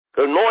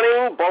Good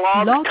morning,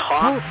 Blog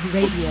Talk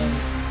Radio.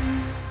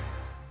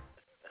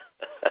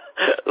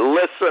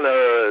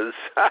 Listeners.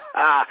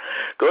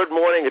 Good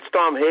morning. It's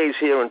Tom Hayes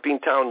here in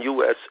Beantown,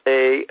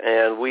 USA,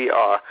 and we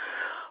are,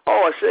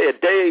 a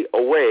day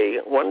away,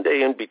 one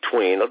day in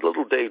between, a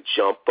little day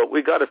jump, but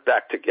we got it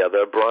back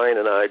together. Brian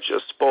and I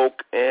just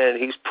spoke, and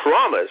he's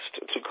promised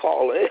to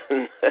call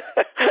in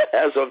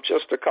as of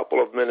just a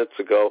couple of minutes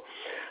ago.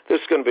 This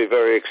is going to be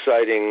very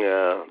exciting,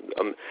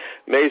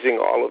 amazing,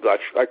 all of that.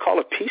 I call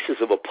it pieces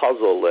of a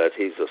puzzle that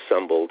he's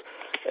assembled,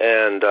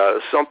 and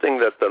something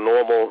that the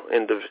normal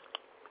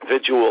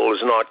individual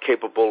is not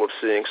capable of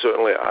seeing.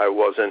 Certainly I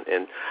wasn't,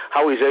 and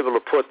how he's able to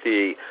put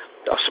a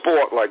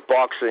sport like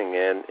boxing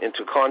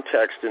into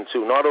context,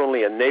 into not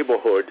only a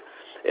neighborhood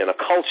and a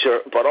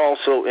culture, but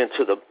also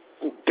into the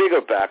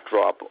bigger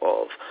backdrop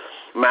of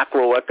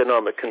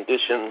macroeconomic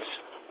conditions,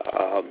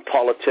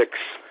 politics,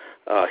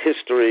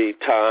 history,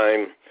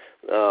 time,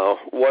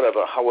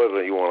 whatever,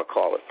 however you want to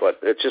call it. But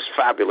it's just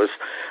fabulous.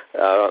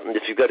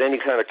 If you've got any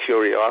kind of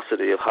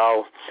curiosity of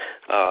how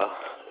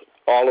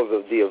all of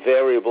the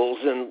variables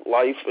in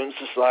life and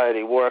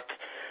society work,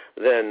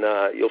 then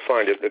you'll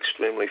find it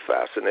extremely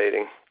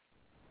fascinating.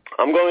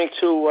 I'm going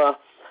to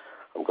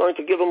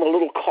give him a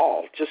little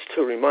call just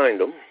to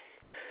remind him,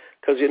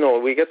 because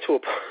we get to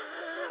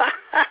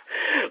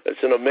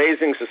it's an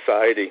amazing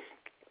society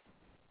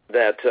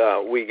that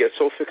we get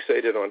so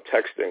fixated on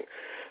texting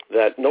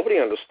that nobody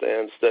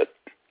understands that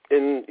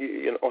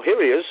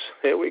here he is.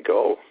 Here we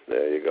go.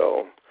 There you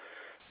go.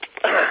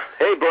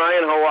 Hey,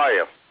 Brian, how are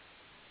you?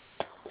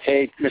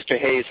 Hey, Mr.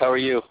 Hayes, how are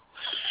you?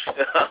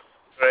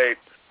 Great.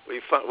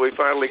 We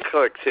finally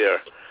clicked here.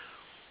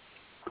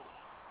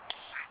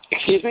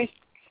 Excuse me?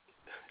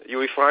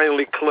 We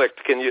finally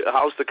clicked.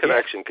 How's the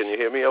connection? Can you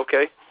hear me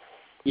okay?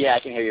 Yeah, I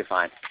can hear you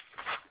fine.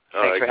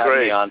 Thanks for having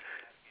me on.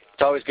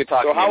 It's always good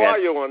talking to you. So how are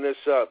you on this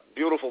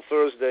beautiful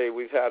Thursday?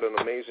 We've had an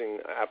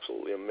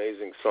absolutely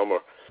amazing summer.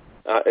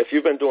 If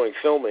you've been doing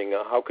filming,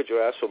 how could you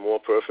ask for more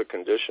perfect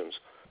conditions?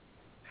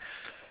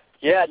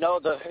 Yeah, no,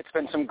 it's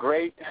been some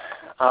great.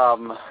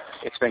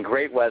 It's been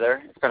great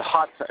weather. It's been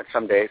hot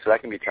some days, so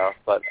that can be tough.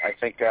 But I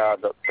think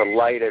the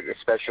light,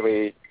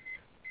 especially,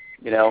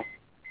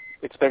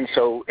 it's been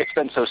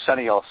so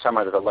sunny all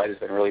summer that the light has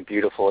been really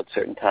beautiful at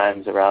certain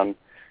times around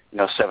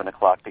 7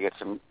 o'clock to get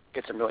some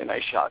really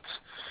nice shots.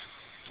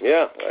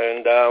 Yeah,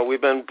 and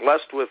we've been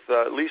blessed with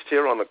at least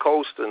here on the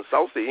coast in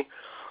Southie,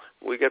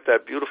 we get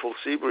that beautiful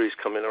sea breeze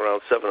coming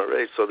around 7 or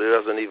 8, so there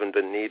hasn't even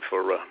been need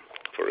for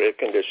air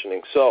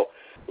conditioning. So.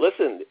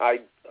 Listen, I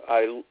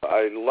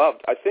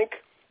think,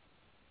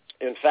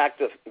 in fact,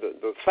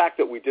 the fact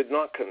that we did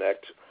not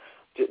connect,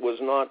 it was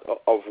not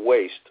of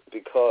waste,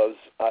 because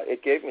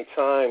it gave me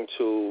time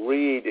to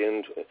read,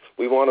 and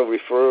we want to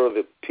refer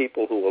the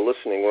people who are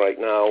listening right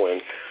now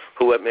and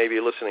who may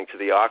be listening to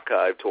the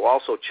archive to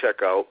also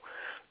check out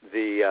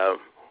the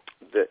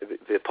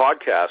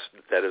podcast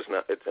that is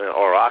not,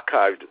 or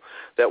archived,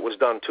 that was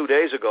done 2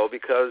 days ago,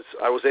 because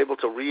I was able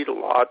to read a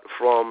lot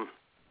from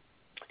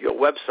your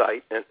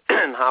website and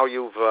how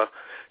you've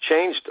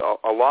changed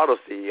a lot of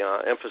the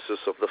emphasis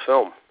of the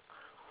film.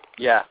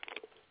 Yeah.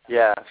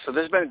 So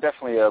there's been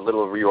definitely a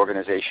little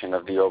reorganization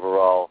of the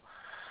overall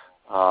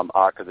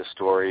arc of the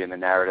story and the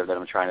narrative that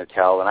I'm trying to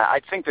tell. And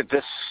I think that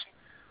this,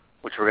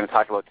 which we're going to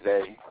talk about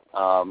today,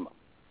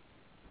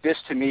 this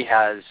to me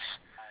has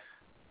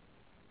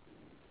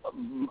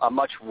a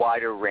much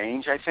wider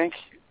range, I think.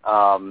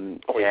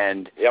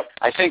 And yep.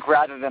 I think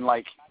rather than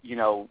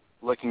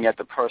looking at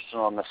the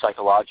personal and the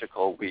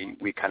psychological,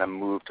 we kind of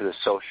move to the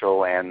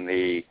social and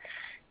the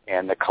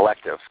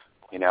collective,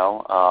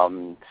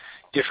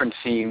 different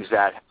themes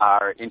that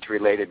are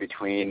interrelated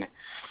between. I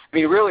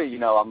mean,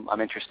 really, I'm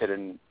interested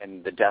in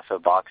the death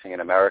of boxing in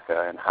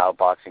America and how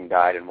boxing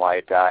died and why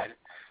it died,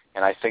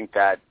 and I think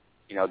that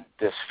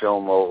this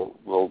film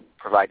will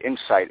provide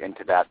insight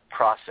into that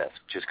process,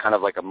 which is kind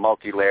of like a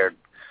multi-layered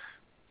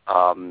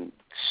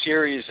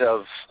series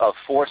of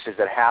forces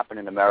that happened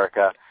in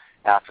America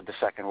after the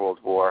Second World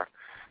War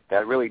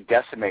that really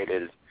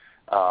decimated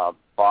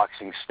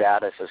boxing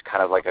status as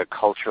kind of like a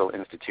cultural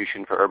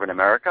institution for urban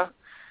America.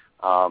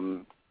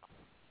 And,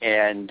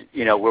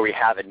 where we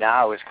have it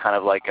now is kind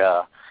of like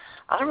I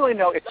don't really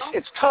know,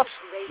 it's tough,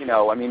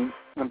 I mean,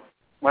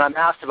 when I'm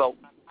asked about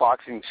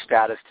boxing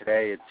status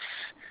today,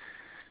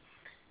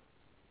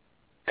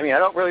 I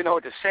don't really know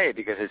what to say,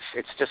 because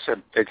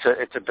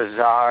it's a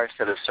bizarre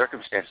set of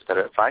circumstances that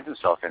it finds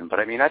itself in. But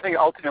I think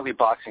ultimately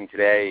boxing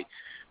today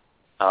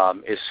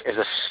is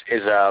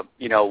a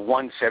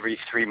once every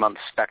 3 month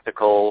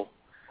spectacle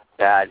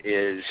that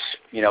is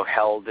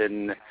held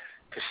in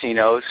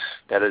casinos,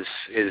 that is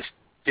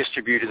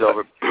distributed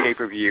over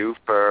pay-per-view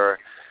for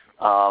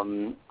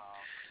kind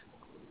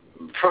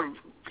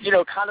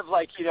of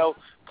like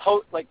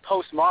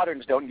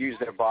postmoderns don't use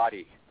their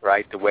body,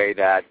 right, the way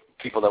that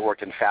people that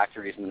worked in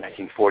factories in the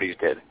 1940s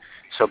did.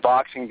 So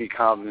boxing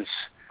becomes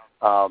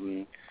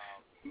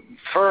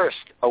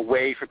first a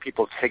way for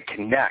people to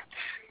connect,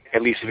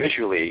 at least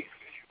visually,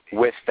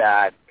 with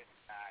that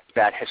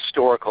that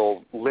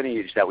historical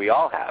lineage that we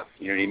all have.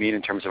 You know what I mean?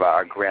 In terms of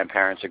our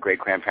grandparents or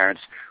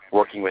great-grandparents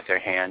working with their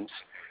hands,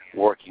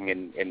 working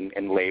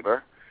in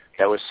labor.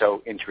 That was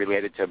so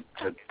interrelated to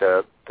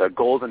the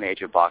golden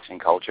age of boxing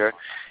culture.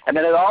 And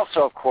then it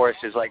also, of course,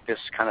 is like this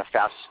kind of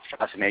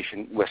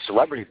fascination with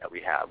celebrity that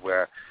we have,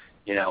 where,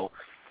 you know,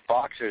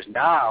 boxers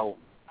now,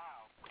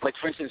 like,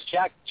 for instance,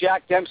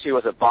 Jack Dempsey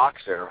was a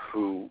boxer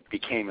who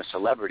became a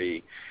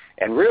celebrity,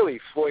 and really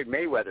Floyd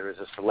Mayweather is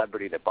a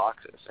celebrity that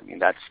boxes. I mean,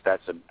 that's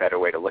a better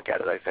way to look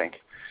at it, I think.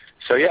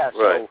 So, yeah, right.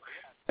 So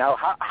now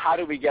how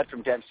do we get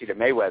from Dempsey to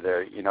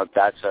Mayweather? You know,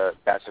 that's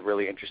a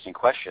really interesting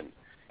question.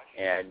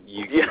 And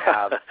you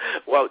have...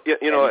 Well,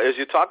 you know, as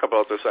you talk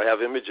about this, I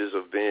have images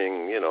of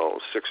being, you know,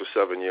 6 or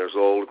 7 years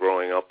old,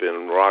 growing up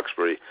in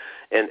Roxbury,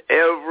 and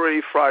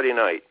every Friday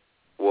night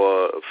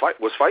was fight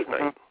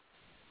night.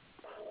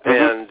 Mm-hmm.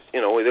 And,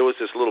 you know, there was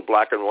this little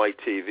black and white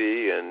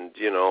TV, and,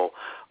 you know,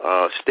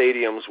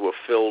 stadiums were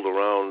filled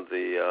around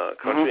the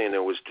country, mm-hmm. and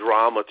there was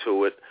drama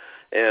to it.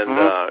 And,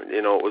 mm-hmm.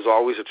 You know, it was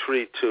always a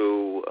treat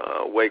to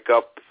wake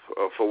up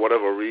for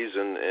whatever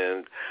reason,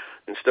 and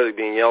instead of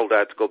being yelled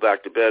at to go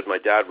back to bed, my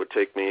dad would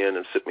take me in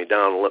and sit me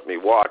down and let me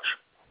watch.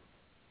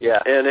 Yeah.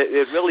 And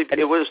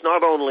it was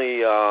not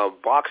only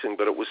boxing,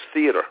 but it was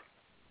theater.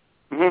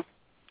 Mm-hmm.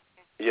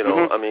 You know,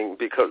 mm-hmm. I mean,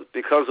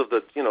 because of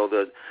the, you know,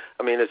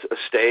 I mean, it's a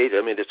stage.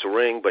 I mean, it's a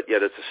ring, but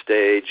yet it's a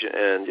stage,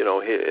 and, you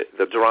know,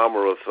 the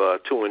drama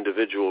of two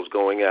individuals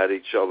going at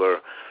each other,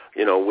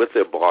 you know, with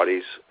their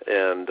bodies,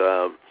 and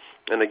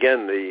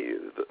again,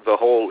 the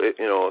whole, you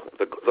know,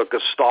 the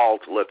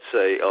gestalt, let's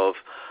say, of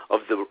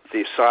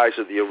the size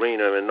of the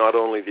arena, and not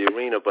only the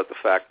arena, but the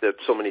fact that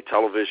so many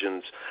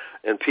televisions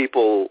and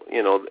people,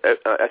 you know,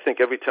 I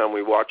think every time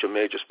we watch a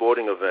major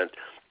sporting event,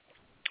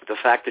 the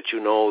fact that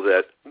you know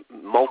that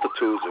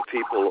multitudes of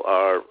people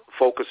are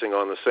focusing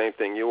on the same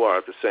thing you are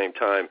at the same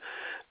time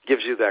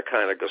gives you that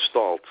kind of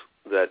gestalt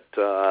that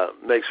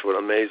makes for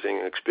an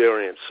amazing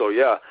experience. So,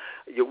 yeah,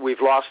 we've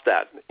lost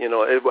that. You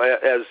know,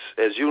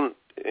 as you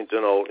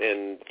know,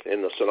 in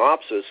the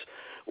synopsis,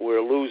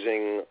 we're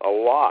losing a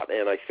lot,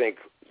 and I think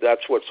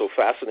that's what's so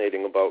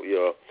fascinating about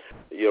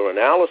your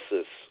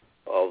analysis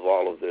of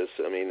all of this.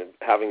 I mean,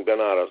 having been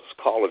out of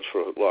college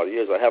for a lot of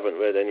years, I haven't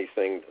read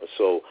anything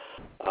so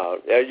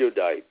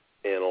erudite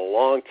in a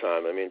long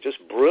time. I mean, just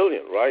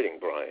brilliant writing,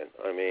 Brian.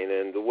 I mean,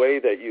 and the way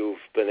that you've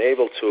been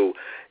able to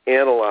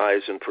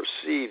analyze and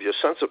perceive, your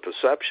sense of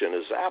perception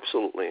is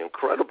absolutely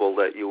incredible,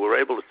 that you were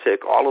able to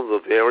take all of the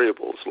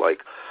variables like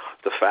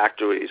the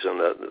factories and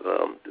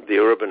the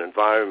urban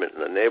environment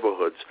and the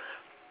neighborhoods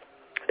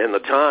and the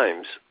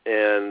times,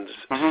 and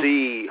mm-hmm.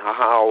 see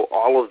how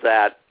all of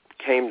that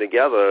came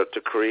together to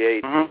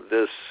create mm-hmm.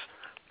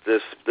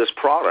 this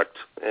product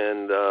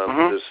and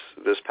mm-hmm.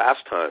 this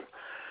pastime.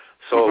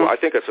 So mm-hmm. I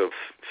think it's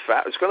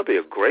going to be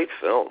a great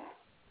film.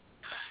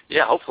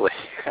 Yeah, hopefully.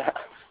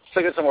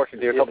 Still got some work to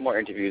do, a couple more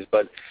interviews,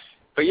 but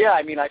yeah,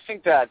 I mean, I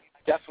think that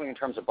definitely in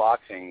terms of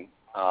boxing,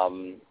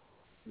 I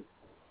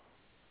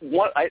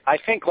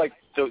think like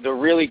the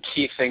really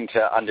key thing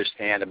to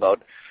understand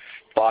about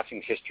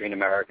boxing history in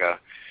America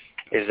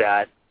is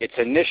that its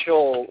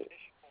initial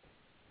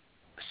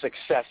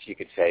success, you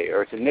could say,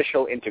 or its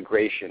initial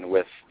integration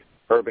with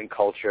urban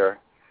culture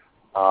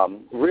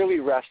really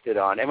rested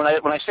on, and when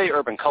I say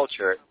urban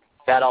culture,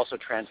 that also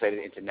translated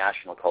into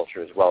national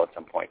culture as well at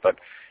some point. But,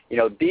 you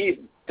know, the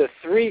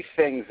three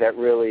things that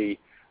really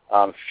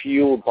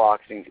fueled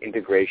boxing's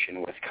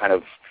integration with kind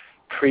of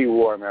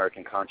pre-war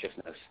American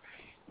consciousness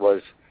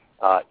was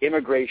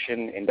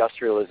immigration,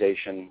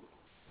 industrialization,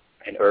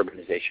 and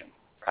urbanization,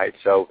 right?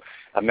 So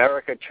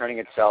America turning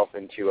itself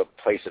into a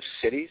place of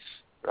cities,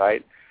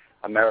 right?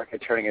 America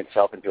turning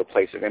itself into a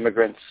place of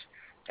immigrants,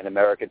 and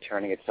America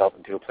turning itself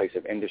into a place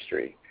of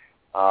industry.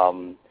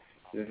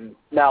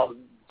 Now,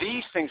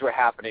 these things were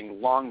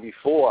happening long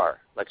before,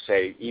 let's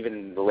say, even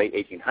in the late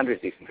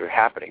 1800s, these things were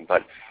happening,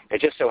 but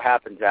it just so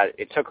happens that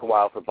it took a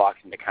while for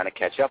boxing to kind of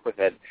catch up with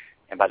it,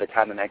 and by the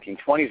time the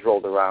 1920s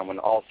rolled around, when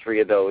all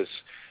three of those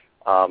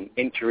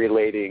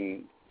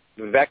interrelating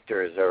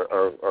vectors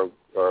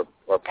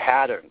or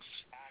patterns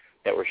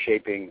that were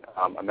shaping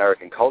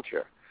American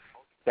culture,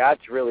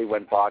 that's really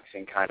when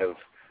boxing kind of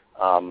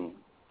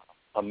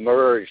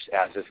emerged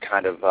as this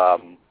kind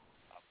of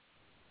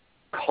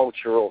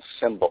cultural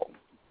symbol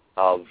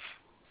of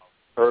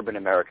urban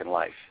American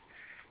life.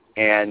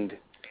 And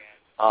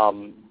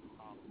it's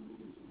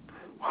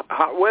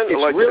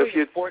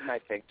really important, I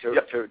think,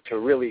 to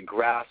really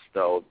grasp,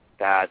 though,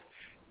 that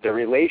the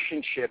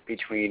relationship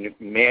between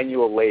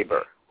manual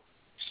labor,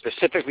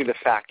 specifically the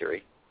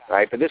factory,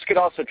 right? But this could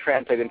also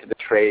translate into the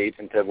trades,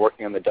 into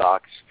working on the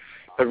docks.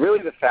 But really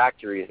the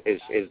factory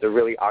is the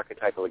really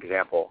archetypal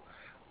example.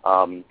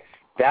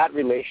 That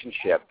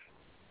relationship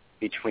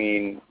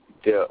between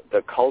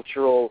the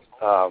cultural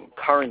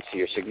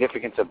currency or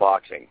significance of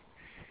boxing,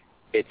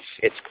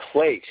 its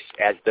place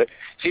as the...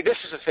 See, this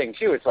is the thing,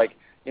 too. It's like,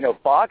 you know,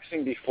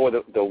 boxing before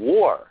the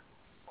war,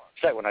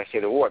 when I say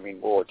the war, I mean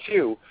World War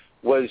II,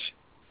 was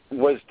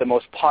was the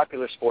most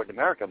popular sport in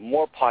America,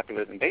 more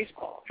popular than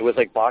baseball. It was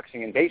like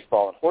boxing and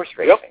baseball and horse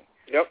racing.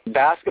 Yep.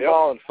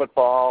 Basketball and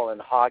football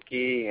and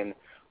hockey and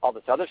all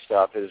this other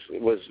stuff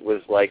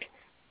was like,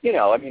 you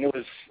know, I mean,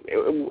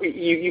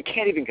 you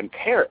can't even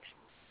compare it.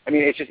 I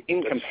mean, it's just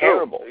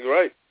incomparable. You're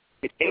right.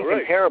 It's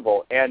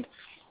incomparable. Right.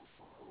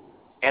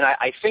 And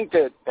I think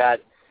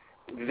that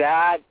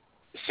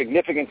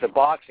significance of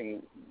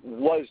boxing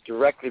was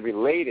directly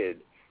related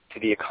to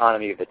the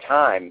economy of the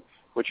time,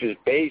 which was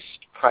based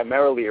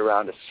primarily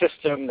around a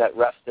system that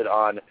rested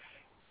on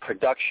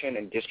production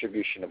and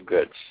distribution of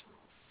goods,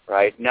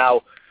 right?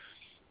 Now,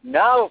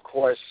 of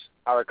course,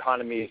 our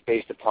economy is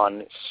based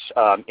upon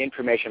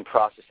information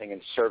processing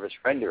and service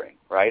rendering,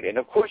 right? And,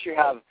 of course, you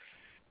have,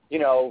 you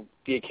know,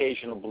 the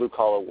occasional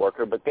blue-collar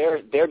worker, but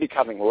they're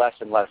becoming less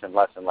and less and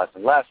less and less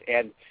and less.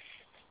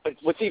 But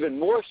what's even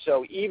more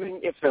so, even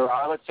if there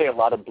are, let's say, a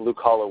lot of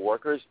blue-collar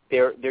workers,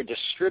 they're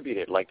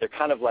distributed. Like, they're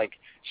kind of, like,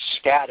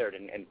 scattered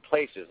in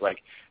places. Like,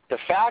 the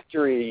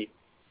factory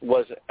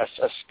was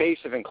a space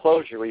of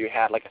enclosure where you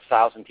had, like,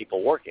 1,000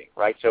 people working,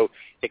 right? So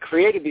it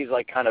created these,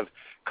 like, kind of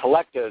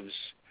collectives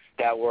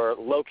that were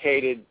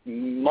located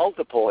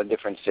multiple in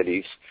different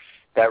cities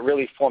that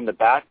really formed the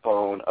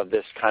backbone of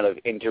this kind of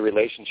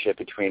interrelationship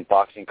between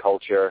boxing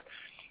culture,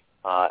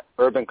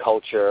 urban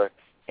culture,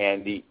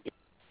 and the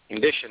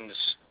conditions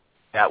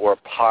that were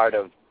part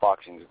of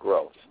boxing's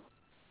growth.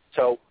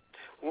 So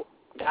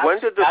when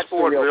did the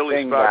sport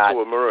really start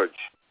to emerge?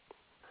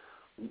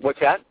 What's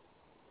that?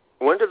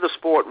 When did the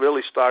sport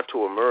really start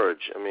to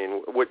emerge? I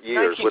mean, what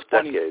years, what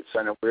decades?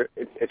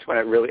 It's when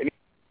it really, I mean,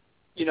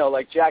 you know,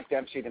 like Jack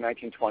Dempsey, the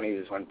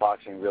 1920s is when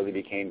boxing really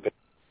became big.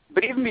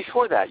 But even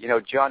before that, you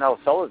know, John L.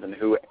 Sullivan,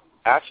 who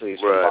actually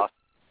is from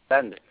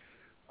Boston,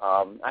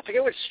 I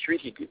forget what street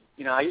he,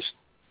 you know,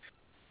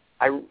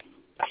 I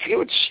forget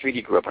what street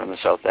he grew up on the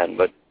South End,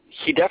 but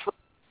he definitely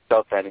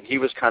South End, and he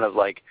was kind of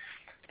like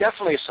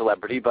definitely a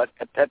celebrity, but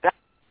at that time,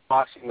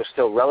 boxing was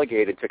still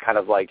relegated to kind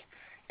of like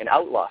an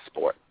outlaw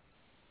sport.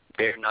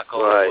 Bare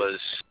knuckle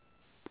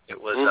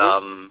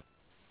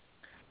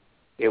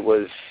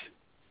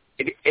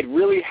it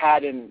really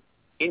hadn't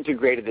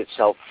integrated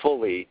itself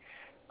fully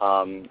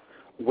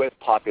with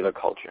popular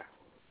culture,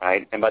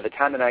 right? And by the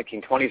time the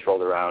 1920s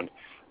rolled around,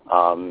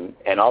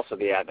 and also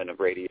the advent of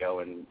radio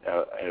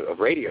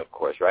of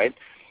course, right?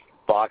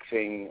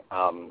 Boxing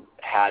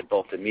had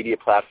both the media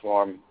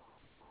platform,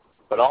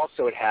 but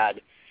also it had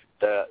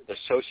the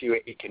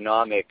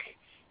socioeconomic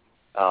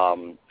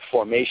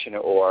formation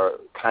or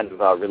kind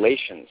of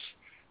relations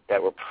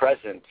that were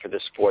present for the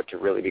sport to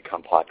really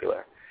become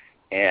popular.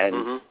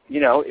 And, you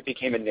know, it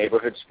became a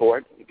neighborhood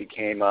sport. It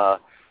became a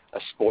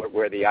sport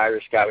where the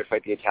Irish guy would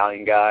fight the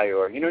Italian guy,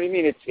 or, you know what I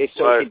mean?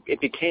 It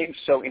became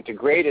so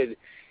integrated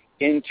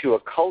into a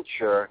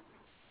culture,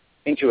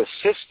 into a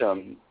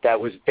system that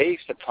was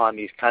based upon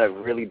these kind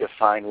of really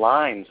defined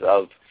lines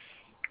of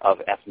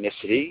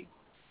ethnicity,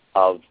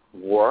 of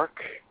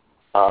work.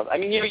 I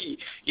mean,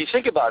 you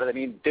think about it. I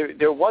mean,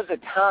 there was a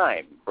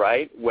time,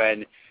 right,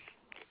 when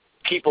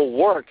people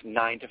worked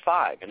 9 to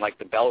 5, and like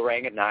the bell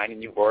rang at 9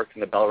 and you worked,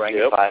 and the bell rang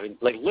at 5, and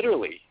like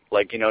literally,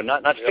 like, you know,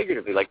 not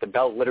figuratively, like the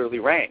bell literally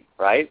rang,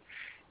 right?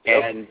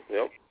 And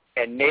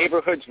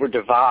neighborhoods were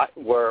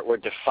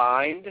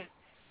defined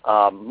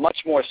much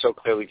more so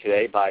clearly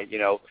today by, you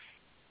know,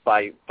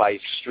 by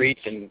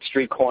streets and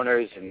street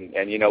corners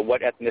and you know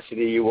what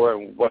ethnicity you were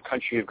and what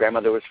country your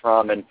grandmother was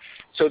from, and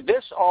so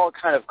this all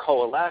kind of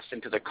coalesced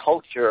into the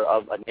culture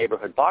of a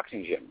neighborhood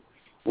boxing gym,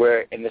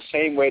 where in the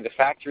same way the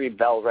factory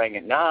bell rang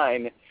at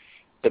 9,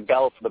 the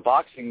bell for the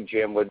boxing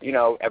gym would, you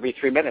know, every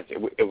 3 minutes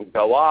it would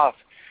go off,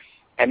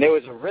 and there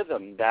was a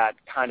rhythm that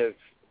kind of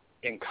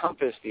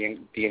encompassed the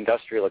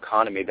industrial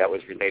economy that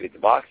was related to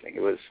boxing.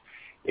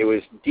 It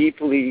was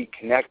deeply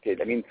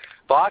connected. I mean,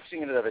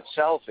 boxing in and of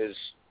itself is,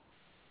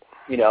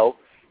 you know,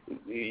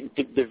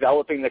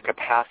 developing the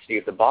capacity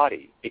of the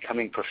body,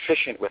 becoming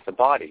proficient with the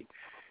body,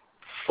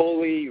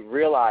 fully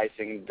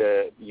realizing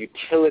the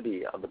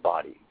utility of the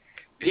body.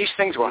 These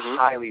things were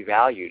highly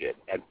valued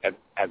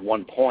at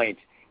one point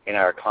in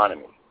our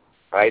economy,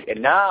 right?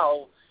 And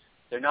now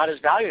they're not as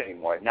valued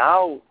anymore.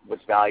 Now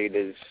what's valued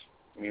is,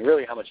 I mean,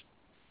 really how much,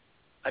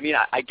 I mean,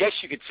 I guess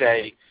you could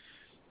say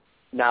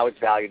now it's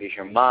valued as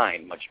your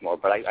mind much more,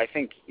 but I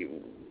think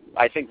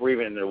we're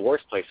even in a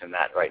worse place than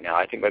that right now.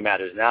 I think what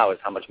matters now is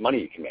how much money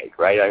you can make,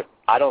 right?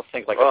 I don't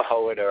think like a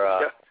poet or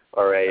a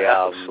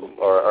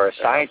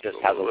scientist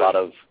has a lot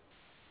of,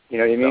 you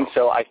know what I mean?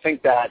 So I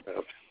think that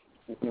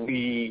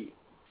the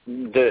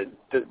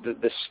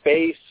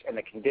space and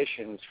the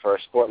conditions for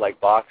a sport like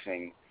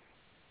boxing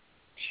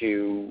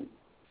to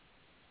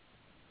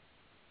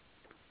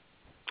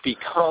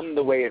become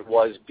the way it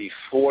was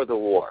before the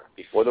World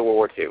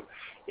War II,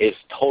 is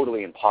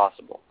totally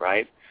impossible,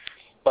 right?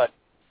 But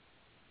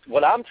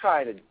what I'm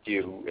trying to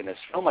do in this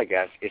film, I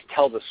guess, is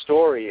tell the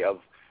story of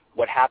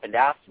what happened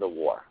after the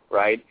war,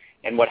 right?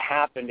 And what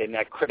happened in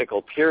that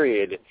critical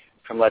period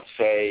from, let's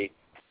say,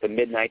 the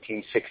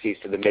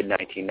mid-1960s to the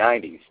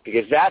mid-1990s,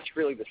 because that's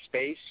really the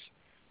space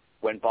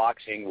when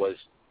boxing was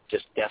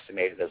just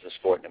decimated as a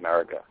sport in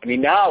America. I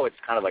mean, now it's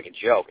kind of like a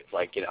joke. It's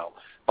like,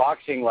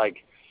 boxing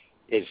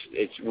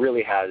it's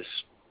really has,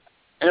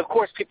 and of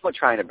course people are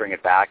trying to bring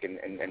it back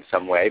in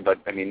some way, but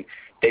I mean,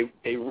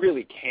 they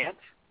really can't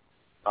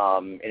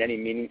in any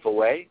meaningful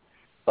way.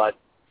 But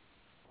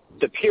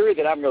the period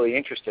that I'm really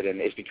interested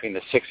in is between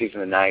the 60s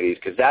and the 90s,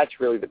 because that's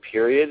really the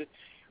period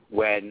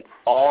when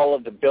all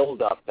of the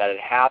buildup that had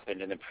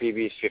happened in the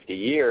previous 50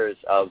 years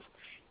of,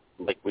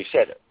 like we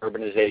said,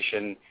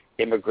 urbanization,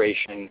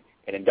 immigration,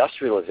 and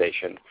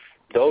industrialization,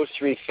 those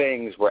three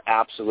things were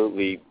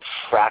absolutely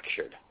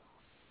fractured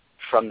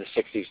from the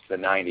 60s to the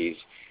 90s.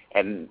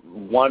 And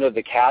one of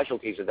the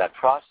casualties of that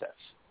process,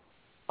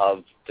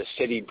 of the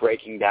city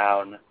breaking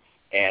down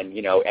and,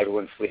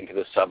 everyone fleeing to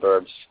the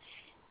suburbs,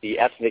 the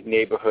ethnic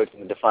neighborhoods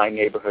and the defined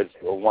neighborhoods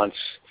that were once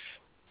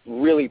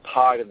really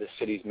part of the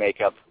city's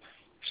makeup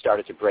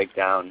started to break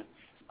down.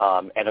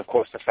 And, of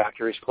course, the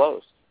factories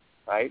closed,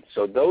 right?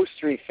 So those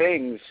three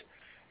things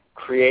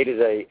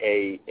created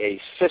a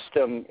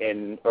system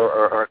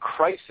or a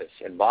crisis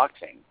in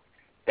boxing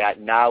that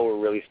now we're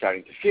really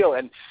starting to feel.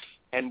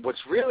 And what's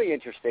really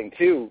interesting,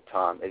 too,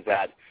 Tom, is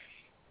that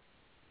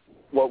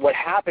what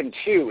happened,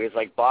 too, is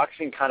like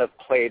boxing kind of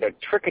played a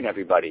trick on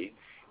everybody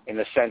in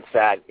the sense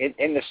that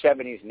in the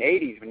 70s and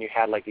 80s, when you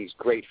had like these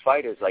great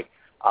fighters like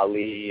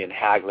Ali and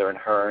Hagler and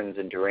Hearns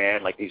and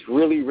Duran, like these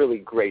really, really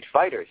great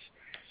fighters,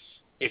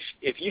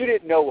 if you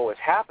didn't know what was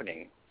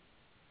happening,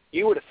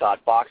 you would have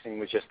thought boxing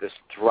was just this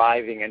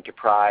thriving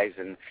enterprise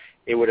and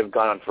it would have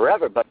gone on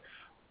forever. But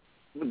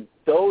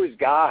those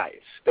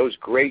guys, those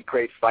great,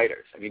 great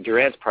fighters, I mean,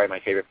 Duran's probably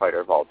my favorite fighter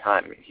of all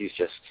time. I mean, he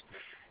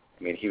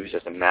was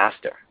just a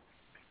master.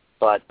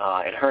 But,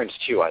 and Hearns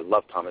too, I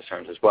love Thomas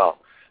Hearns as well.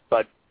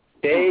 But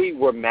they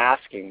were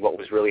masking what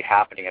was really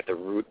happening at the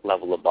root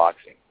level of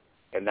boxing.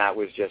 And that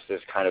was just this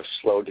kind of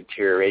slow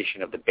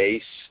deterioration of the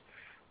base,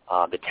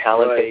 the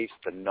talent base,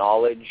 the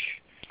knowledge,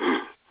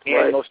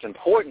 and most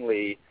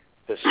importantly,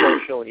 the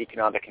social and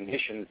economic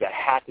conditions that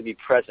had to be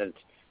present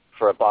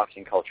for a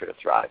boxing culture to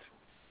thrive.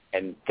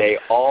 And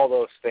all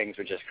those things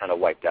were just kind of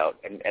wiped out.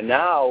 And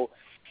now,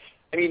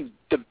 I mean,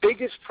 the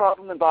biggest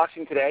problem in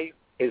boxing today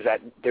is that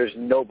there's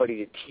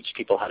nobody to teach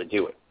people how to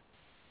do it.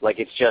 Like,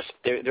 it's just,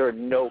 there are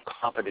no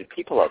competent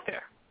people out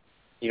there.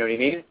 You know what I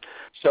mean?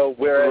 So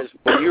whereas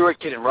when you were a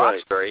kid in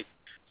Roxbury,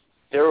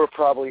 there were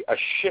probably a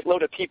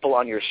shitload of people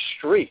on your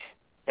street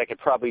that could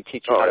probably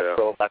teach you how to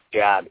throw a left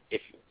jab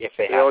if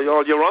they had. All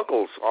your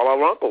uncles, all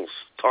our uncles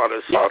taught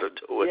us how to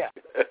do it.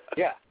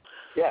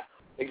 Yeah,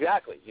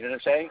 exactly. You know what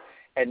I'm saying?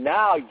 And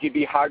now you'd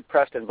be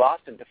hard-pressed in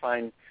Boston to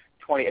find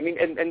 20. I mean,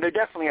 and there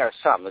definitely are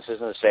some. This isn't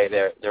to say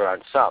there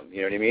aren't some.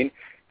 You know what I mean?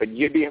 But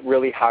you'd be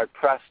really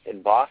hard-pressed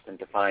in Boston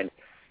to find,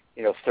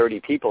 30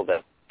 people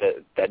that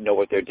know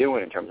what they're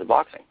doing in terms of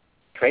boxing,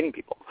 training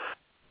people.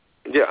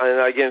 Yeah,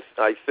 and again,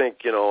 I think,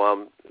 I'm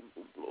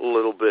a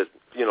little bit,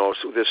 so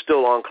there's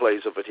still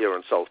enclaves of it here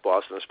in South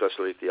Boston,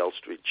 especially at the L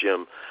Street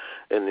Gym,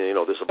 and,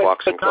 there's a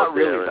boxing club not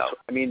really, there. Though.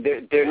 I mean,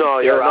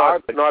 there are,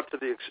 but not to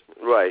the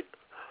right.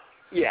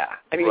 Yeah,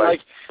 I mean,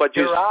 but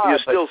you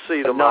still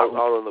see them out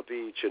on the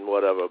beach and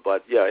whatever.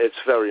 But yeah, it's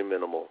very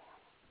minimal.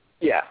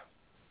 Yeah,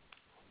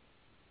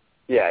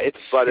 you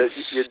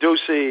do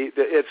see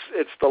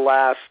it's the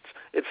last.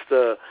 It's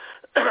the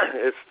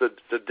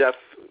death.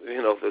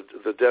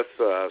 The death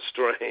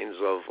strains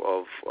of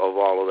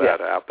all of that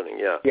happening.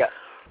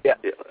 Yeah,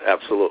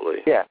 absolutely.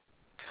 Yeah,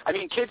 I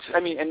mean, kids. I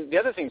mean, and the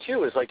other thing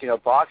too is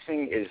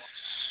boxing is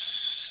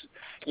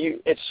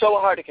it's so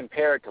hard to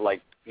compare it to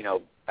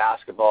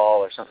basketball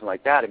or something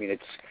like that. I mean,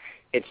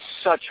 it's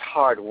such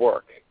hard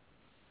work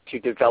to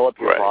develop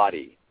your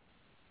body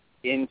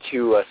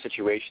into a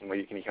situation where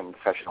you can become a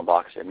professional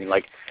boxer. I mean,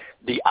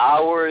 the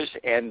hours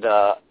and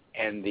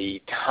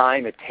the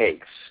time it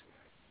takes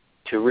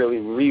to really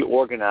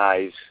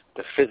reorganize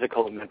the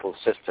physical and mental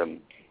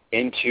system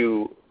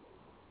into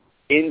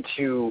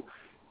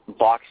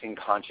boxing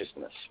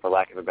consciousness, for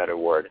lack of a better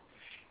word,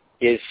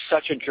 is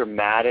such a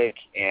dramatic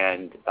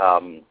and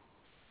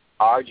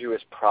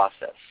arduous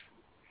process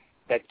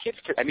that kids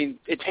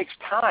it takes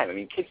time. I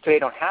mean, kids today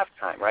don't have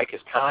time, right?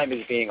 Because time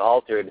is being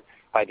altered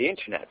by the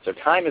internet. So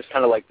time is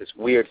kind of like this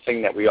weird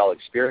thing that we all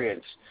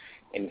experience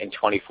in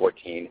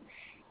 2014.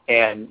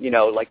 And,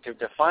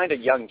 to find a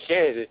young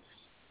kid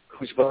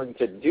who's willing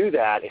to do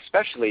that,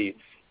 especially,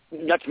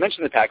 not to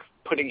mention the fact,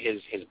 putting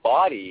his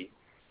body,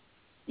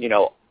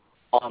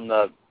 on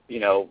the,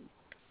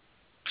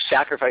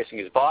 sacrificing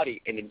his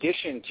body in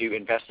addition to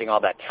investing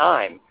all that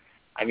time.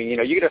 I mean,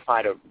 you're going to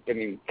find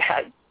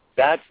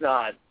that's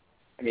not,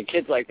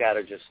 kids like that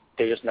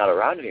they're just not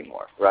around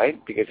anymore,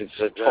 right? Because it's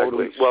a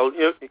totally... Well,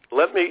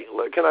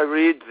 can I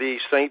read the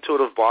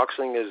sainthood of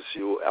boxing as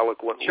you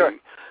eloquently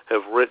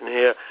have written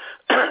here?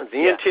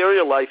 The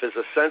interior life is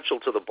essential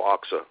to the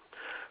boxer.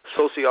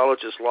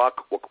 Sociologist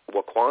Locke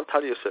Waquant, how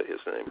do you say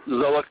his name?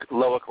 Loic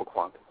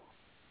Waquant.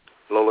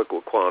 Loic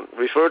Waquant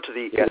referred to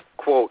the,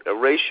 quote,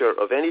 erasure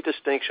of any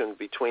distinction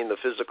between the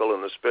physical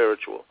and the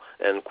spiritual,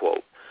 end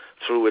quote,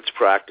 through its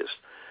practice.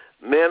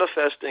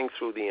 manifesting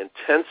through the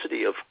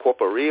intensity of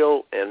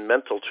corporeal and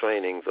mental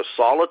training, the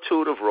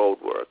solitude of road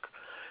work,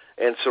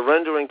 and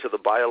surrendering to the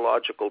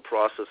biological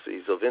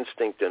processes of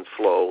instinct and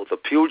flow, the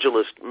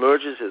pugilist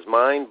merges his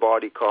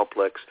mind-body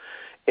complex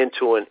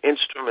into an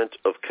instrument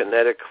of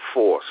kinetic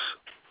force.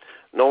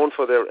 Known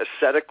for their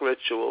ascetic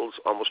rituals,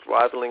 almost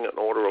rivaling an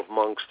order of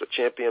monks, the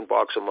champion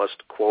boxer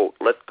must, quote,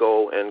 let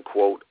go, end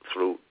quote,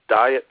 through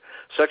diet,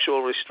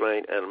 sexual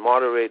restraint, and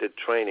moderated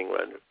training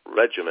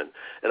regimen,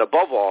 and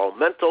above all,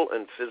 mental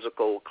and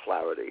physical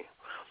clarity.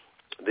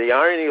 The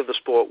irony of the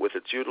sport with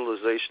its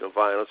utilization of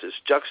violence is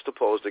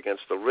juxtaposed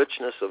against the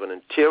richness of an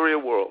interior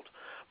world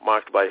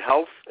marked by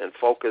health and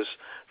focus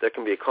that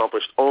can be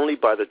accomplished only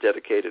by the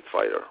dedicated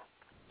fighter.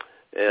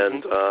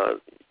 And,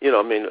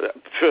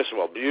 first of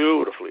all,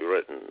 beautifully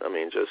written. I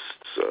mean, just,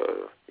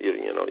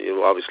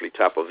 you obviously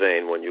tap a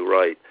vein when you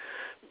write.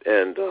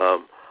 And,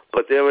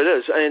 but there it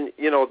is. And,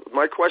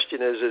 my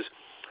question is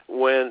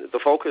when the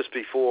focus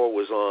before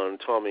was on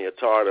Tommy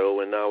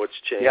Attardo and now it's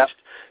changed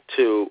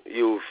to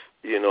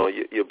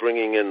you're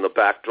bringing in the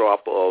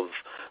backdrop of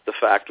the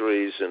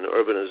factories and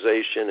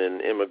urbanization and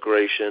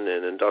immigration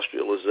and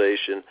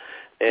industrialization,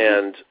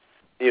 and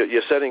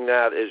you're setting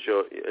that as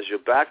your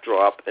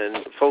backdrop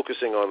and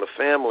focusing on the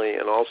family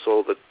and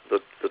also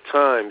the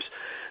times,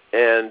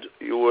 and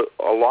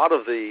a lot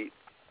of the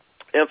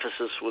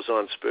emphasis was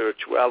on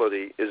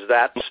spirituality. Is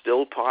that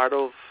still part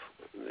of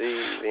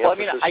the well,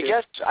 emphasis? I mean,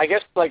 I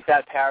guess like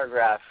that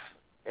paragraph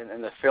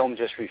in the film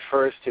just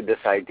refers to this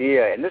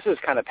idea, and this is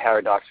kind of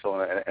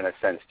paradoxical in a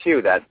sense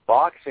too, that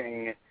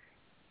boxing,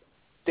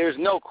 there's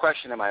no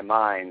question in my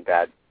mind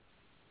that,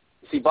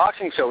 see,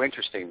 boxing's so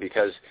interesting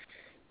because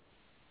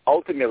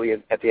ultimately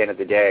at the end of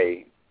the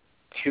day,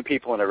 two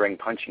people in a ring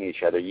punching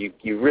each other, you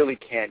really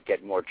can't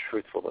get more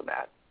truthful than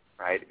that,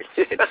 right?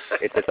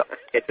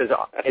 It's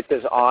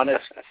as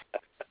honest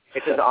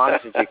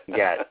as you can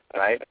get,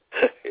 right?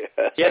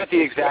 Yet at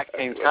the exact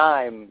same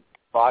time,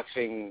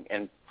 boxing,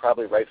 and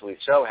probably rightfully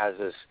so, has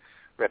this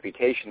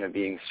reputation of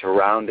being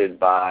surrounded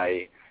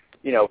by,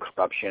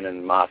 corruption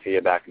and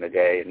mafia back in the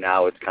day, and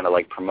now it's kind of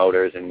like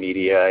promoters and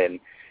media, and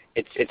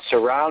it's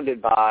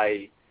surrounded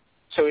by,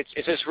 so it's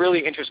this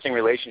really interesting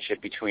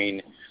relationship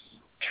between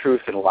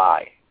truth and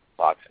lie,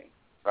 boxing,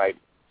 right?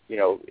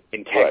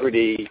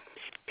 Integrity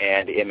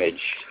and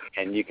image,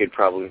 and you could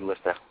probably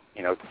list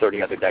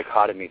 30 other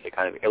dichotomies that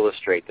kind of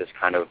illustrate this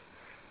kind of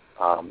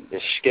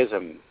this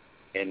schism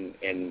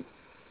in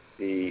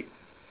the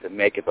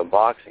makeup of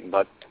boxing.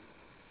 But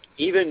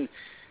even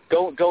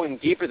going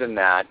deeper than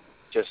that,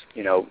 just,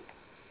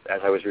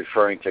 as I was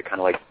referring to kind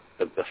of like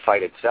the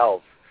fight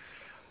itself,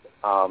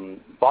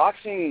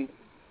 boxing,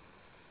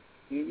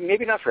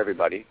 maybe not for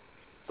everybody,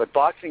 but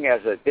boxing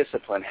as a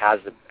discipline has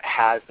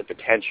the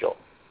potential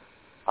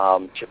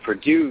to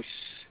produce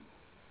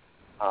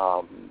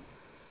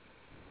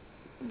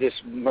this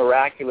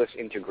miraculous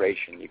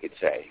integration, you could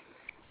say,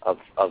 of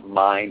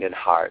mind and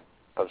heart,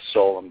 of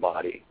soul and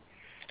body.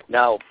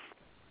 Now,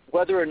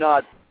 whether or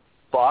not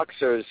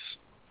boxers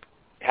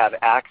have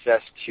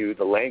access to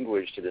the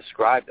language to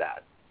describe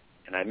that,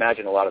 and I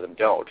imagine a lot of them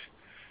don't,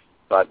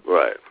 but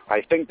right.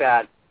 I think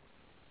that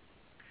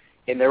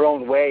in their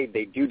own way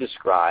they do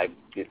describe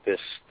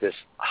this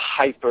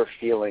hyper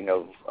feeling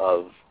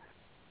of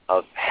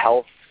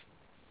health,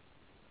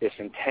 this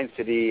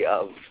intensity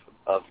of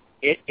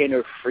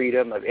inner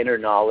freedom, of inner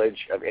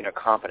knowledge, of inner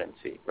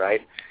competency,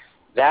 right?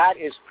 That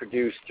is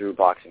produced through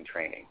boxing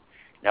training.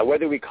 Now,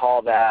 whether we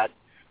call that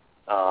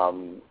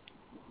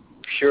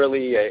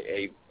purely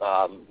a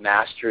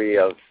mastery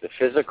of the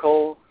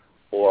physical,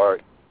 or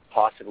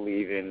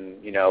possibly even,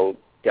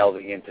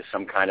 delving into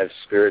some kind of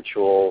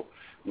spiritual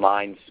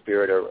mind,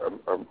 spirit,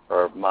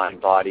 or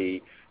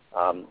mind-body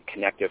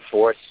connective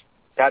force,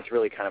 that's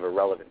really kind of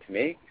irrelevant to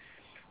me.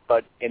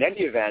 But in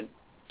any event,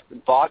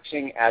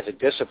 boxing as a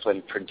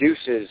discipline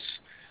produces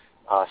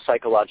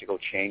psychological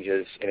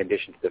changes in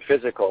addition to the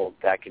physical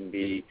that can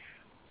be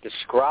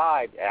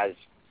described as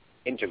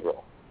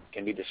integral,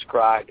 can be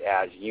described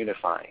as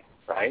unifying,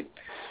 right?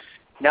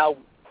 Now,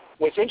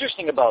 what's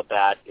interesting about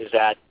that is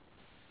that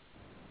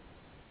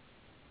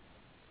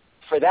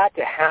for that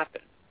to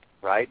happen,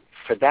 right,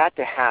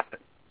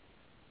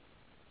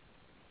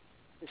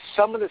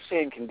 some of the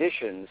same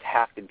conditions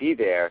have to be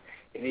there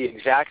in the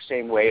exact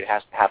same way it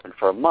has to happen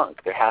for a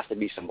monk. There has to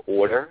be some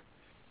order.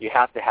 You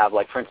have to have,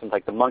 like, for instance,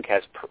 like the monk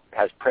has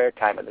prayer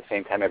time at the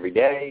same time every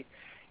day.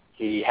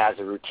 He has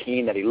a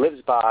routine that he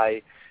lives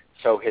by,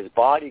 so his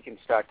body can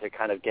start to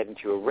kind of get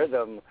into a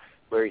rhythm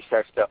where he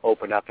starts to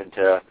open up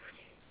into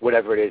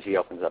whatever it is he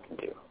opens up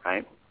into,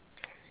 right?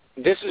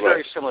 This is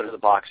very similar to the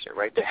boxer,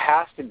 right? There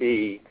has to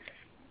be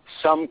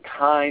some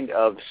kind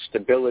of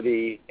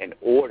stability and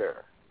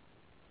order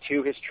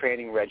to his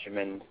training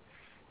regimen,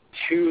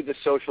 to the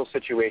social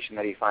situation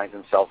that he finds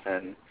himself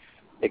in,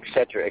 et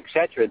cetera,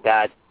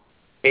 that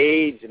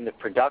aids in the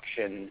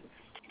production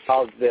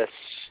of this,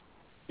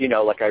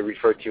 like I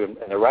referred to in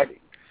the writing,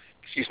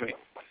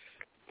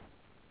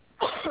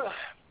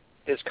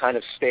 this kind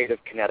of state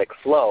of kinetic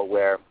flow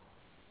where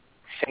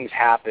things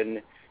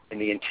happen in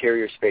the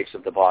interior space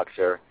of the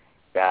boxer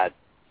that,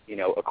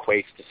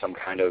 equates to some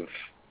kind of,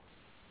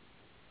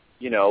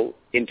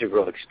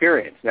 integral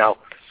experience. Now,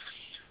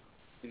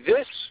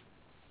 this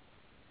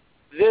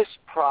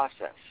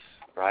process,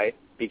 right,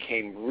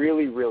 became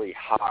really, really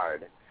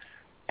hard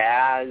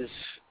as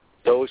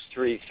those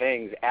three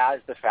things, as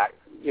the fact,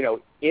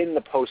 in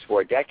the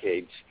post-war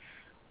decades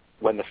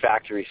when the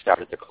factories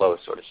started to close,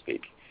 so to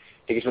speak.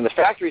 Because when the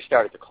factories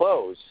started to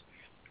close,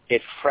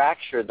 it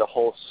fractured the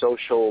whole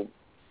social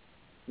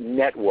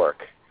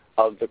network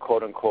of the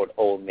quote-unquote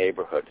old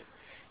neighborhood.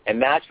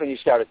 And that's when you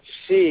started to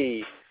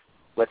see,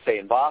 let's say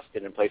in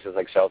Boston and places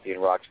like Southie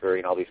and Roxbury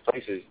and all these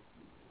places,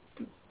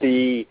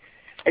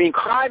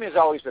 crime has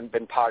always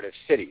been part of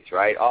cities,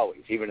 right?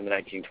 Always, even in the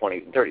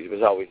 1920s and 30s, it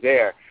was always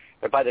there.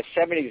 But by the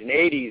 70s and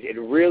 80s, it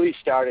really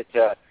started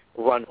to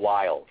run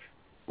wild.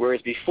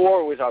 Whereas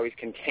before it was always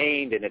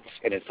contained in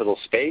its little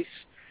space.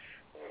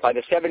 By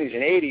the 70s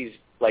and 80s,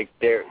 like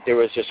there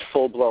was just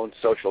full-blown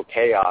social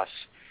chaos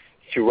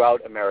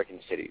throughout American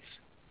cities,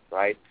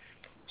 right?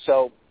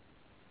 So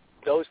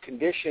those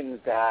conditions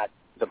that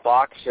the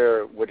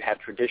boxer would have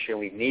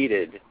traditionally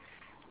needed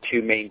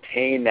to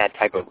maintain that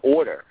type of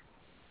order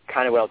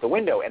kind of went out the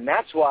window. And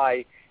that's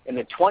why in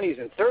the 20s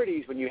and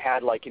 30s, when you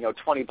had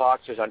 20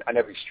 boxers on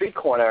every street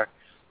corner,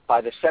 by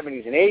the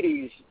 70s and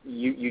 80s,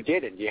 you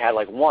didn't. You had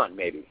one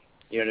maybe.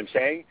 You know what I'm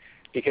saying?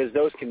 Because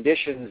those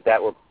conditions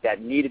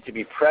that needed to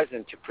be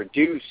present to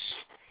produce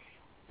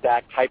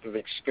that type of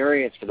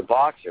experience for the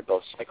boxer,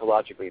 both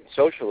psychologically and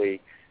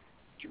socially,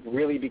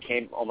 really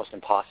became almost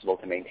impossible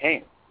to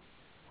maintain.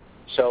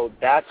 So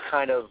that's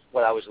kind of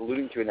what I was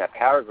alluding to in that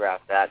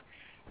paragraph, that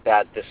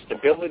the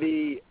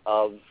stability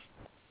of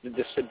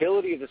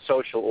the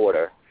social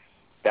order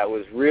that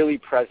was really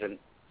present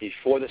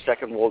before the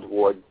Second World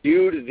War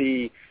due to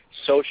the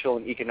social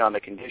and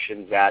economic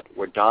conditions that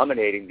were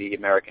dominating the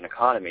American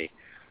economy,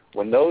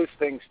 when those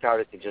things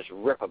started to just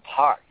rip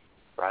apart,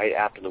 right,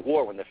 after the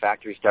war, when the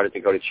factories started to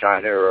go to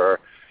China or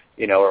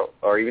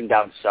even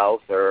down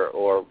south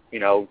or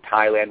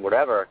Thailand,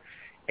 whatever,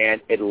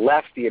 and it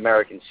left the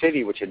American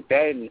city, which had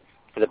been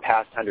for the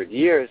past 100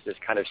 years this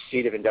kind of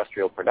seat of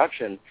industrial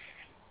production,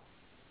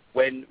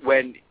 when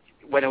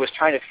it was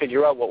trying to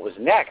figure out what was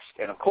next.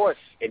 And of course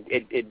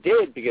it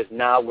did, because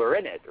now we're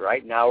in it,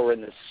 right? Now we're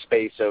in this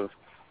space of,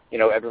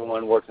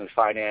 everyone works in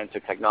finance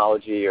or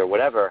technology or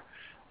whatever.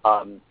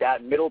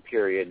 That middle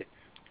period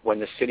when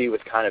the city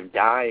was kind of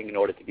dying in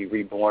order to be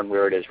reborn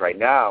where it is right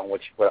now,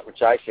 which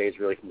I say is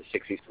really from the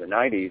 60s to the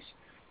 90s,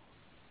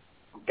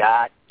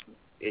 that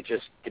it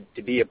just,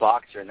 to be a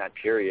boxer in that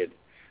period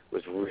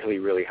was really,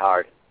 really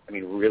hard. I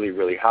mean, really,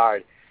 really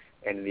hard.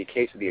 And in the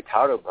case of the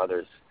Attardo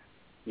brothers,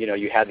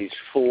 you had these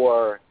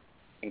four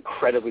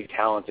incredibly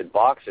talented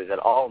boxers that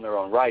all in their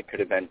own right could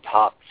have been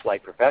top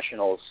flight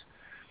professionals.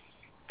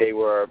 They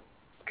were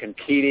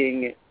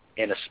competing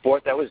in a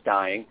sport that was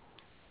dying.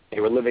 They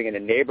were living in a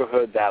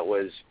neighborhood that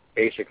was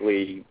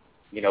basically,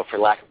 for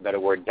lack of a better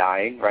word,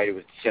 dying, right? It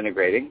was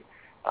disintegrating.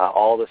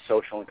 All the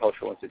social and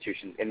cultural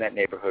institutions in that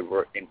neighborhood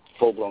were in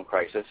full-blown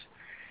crisis.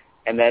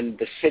 And then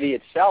the city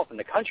itself and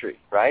the country,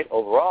 right,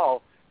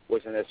 overall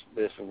was in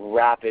this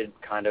rapid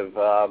kind of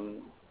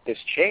this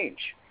change.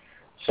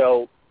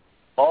 So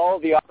all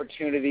the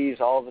opportunities,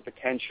 all of the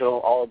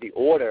potential, all of the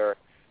order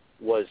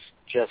was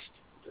just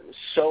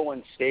so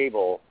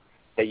unstable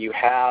that you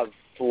have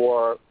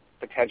four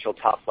potential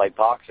top-flight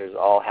boxers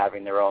all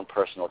having their own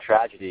personal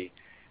tragedy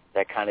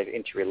that kind of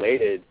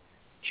interrelated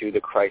to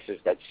the crisis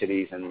that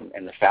cities and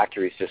the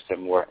factory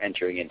system were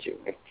entering into.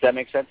 Does that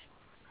make sense?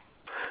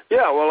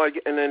 Yeah, well,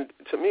 and then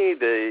to me,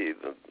 the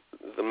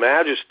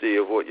majesty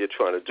of what you're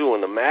trying to do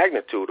and the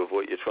magnitude of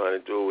what you're trying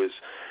to do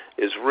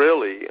is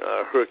really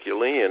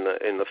Herculean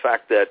in the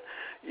fact that,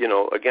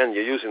 again,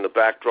 you're using the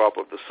backdrop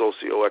of the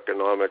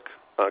socioeconomic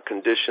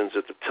conditions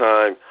at the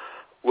time,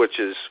 which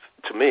is,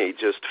 to me,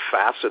 just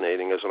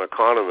fascinating as an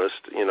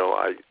economist.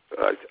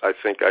 I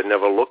think I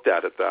never looked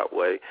at it that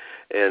way.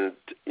 And,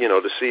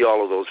 to see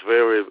all of those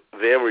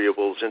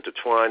variables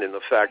intertwined in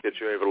the fact that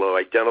you're able to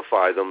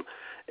identify them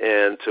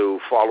and to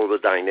follow the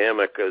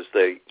dynamic as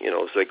they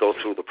go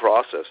through the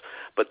process.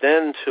 But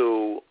then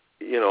to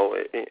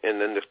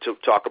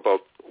talk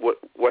about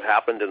what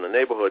happened in the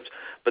neighborhoods,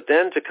 but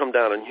then to come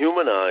down and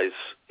humanize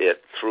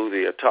it through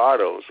the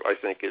Attardos, I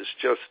think is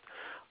just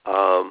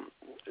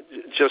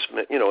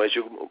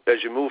as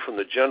you move from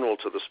the general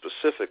to the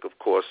specific, of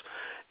course,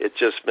 it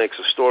just makes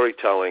the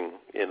storytelling,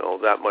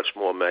 that much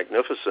more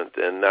magnificent,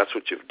 and that's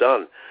what you've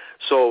done.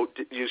 So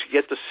you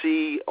get to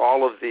see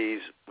all of these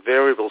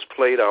variables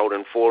played out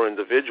in four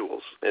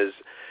individuals.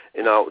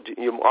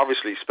 You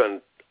obviously must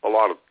spend a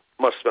lot of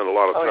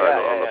time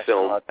on the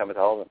film. A lot of time with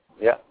all of them.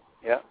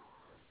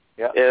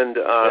 Yeah. And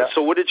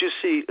so what did you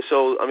see?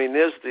 So, I mean,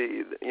 there's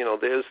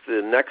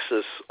the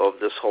nexus of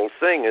this whole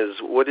thing is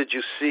what did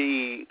you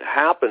see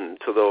happen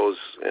to those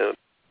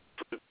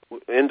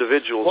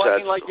individuals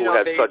who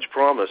had such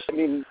promise? I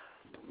mean,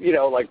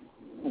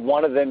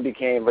 one of them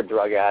became a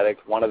drug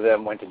addict. One of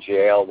them went to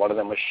jail. One of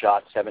them was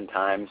shot 7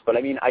 times. But,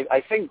 I mean,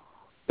 I think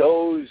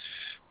those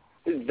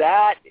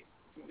that,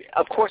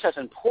 of course, that's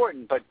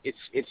important, but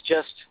it's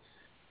just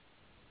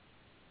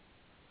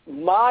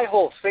my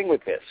whole thing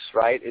with this,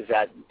 right, is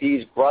that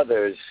these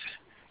brothers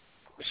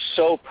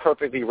so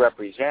perfectly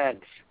represent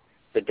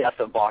the death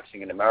of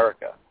boxing in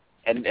America.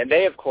 And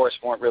they, of course,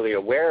 weren't really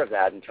aware of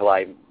that until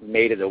I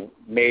made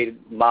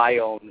my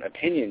own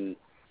opinion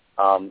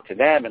to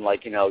them. And,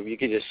 like, you know, you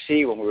could just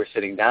see when we were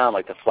sitting down,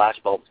 like, the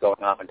flashbulbs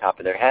going off on top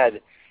of their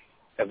head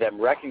of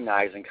them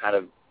recognizing kind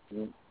of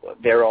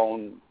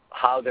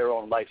how their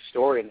own life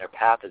story and their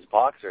path as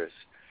boxers,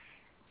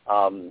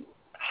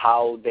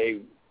 how they,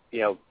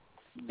 you know,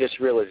 this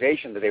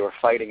realization that they were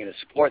fighting in a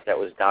sport that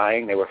was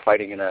dying, they were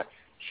fighting in a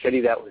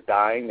city that was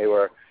dying, they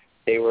were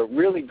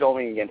really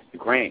going against the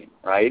grain,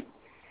 right?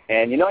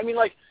 And, you know, I mean,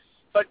 like,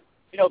 but,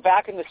 you know,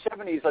 back in the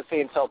 70s, let's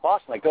say in South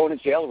Boston, like, going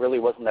to jail really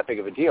wasn't that big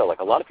of a deal. Like,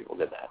 a lot of people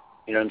did that.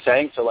 You know what I'm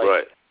saying? So, like,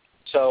 right.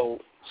 so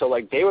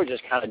like, they were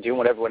just kind of doing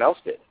what everyone else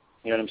did.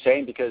 You know what I'm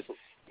saying? Because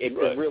it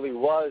really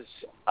was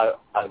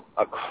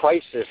a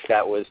crisis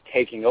that was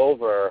taking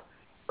over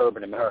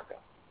urban America.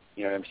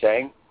 You know what I'm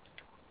saying?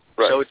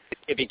 Right. So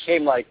it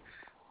became like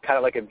kind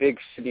of like a big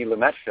Sidney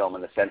Lumet film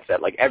in the sense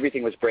that, like,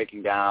 everything was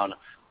breaking down.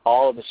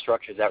 All of the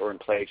structures that were in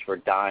place were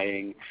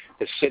dying.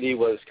 The city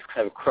was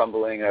kind of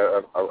crumbling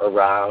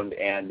around.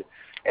 And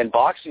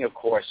boxing, of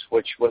course,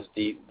 which was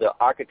the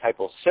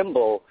archetypal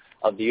symbol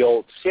of the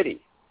old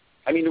city.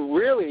 I mean,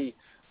 really,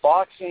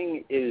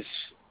 boxing is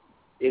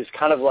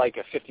kind of like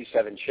a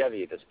 57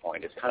 Chevy at this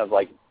point. It's kind of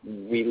like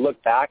we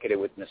look back at it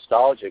with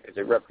nostalgia because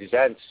it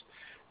represents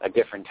a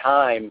different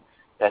time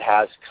that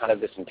has kind of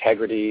this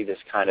integrity, this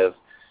kind of,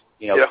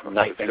 you know,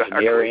 knife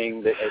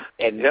engineering,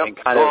 and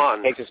kind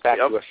of takes us back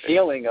to a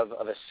feeling of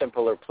a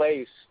simpler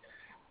place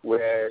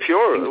where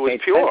it was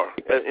pure.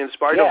 In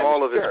spite of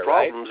all of its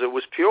problems, right? It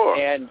was pure.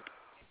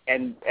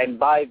 And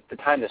by the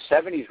time the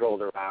 70s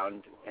rolled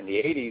around and the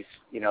 80s,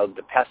 you know,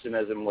 the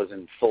pessimism was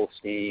in full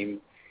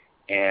steam,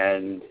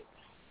 and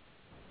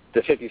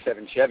the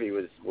 57 Chevy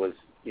was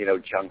you know,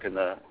 junk in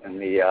the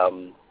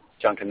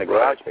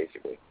garage,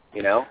 basically.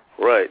 You know?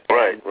 Right.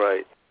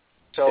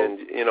 So, and,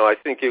 you know, I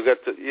think you got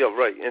the, you know,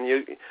 right. And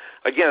you,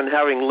 again,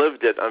 having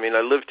lived it, I mean,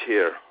 I lived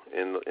here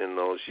in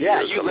those years.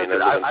 Yeah, you lived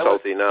it. I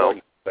live in Southie now.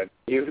 But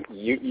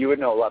you would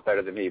know a lot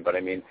better than me. But I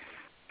mean,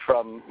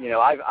 from, you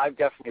know, I've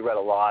definitely read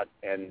a lot,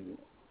 and,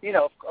 you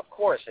know, of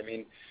course, I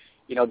mean,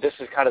 you know, this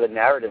is kind of the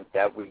narrative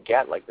that we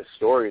get, like the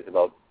stories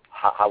about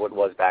how it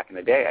was back in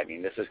the day. I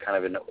mean, this is kind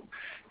of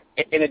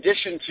in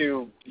addition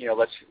to, you know,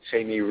 let's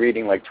say me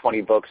reading like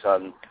 20 books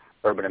on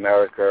urban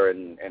America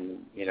and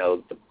you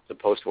know, the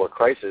post-war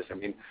crisis. I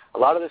mean, a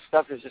lot of this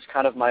stuff is just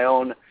kind of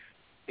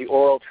the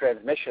oral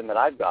transmission that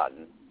I've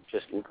gotten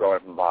just growing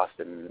up in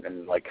Boston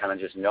and like kind of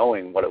just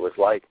knowing what it was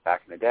like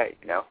back in the day,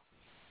 you know?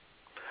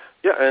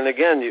 Yeah, and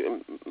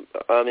again,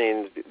 I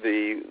mean,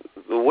 the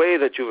way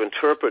that you've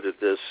interpreted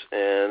this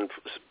and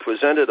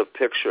presented a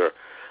picture,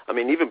 I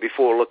mean, even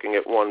before looking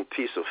at one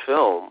piece of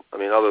film, I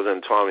mean, other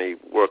than Tommy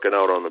working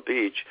out on the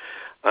beach,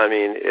 I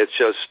mean, it's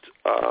just,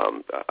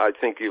 I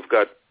think you've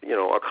got, you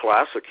know, a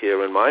classic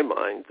here in my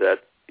mind that,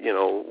 you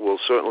know, will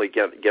certainly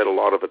get a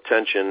lot of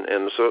attention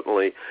and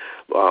certainly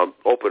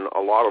open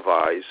a lot of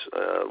eyes,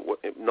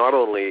 not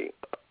only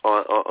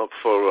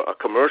for a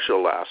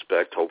commercial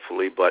aspect,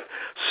 hopefully, but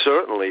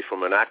certainly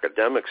from an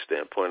academic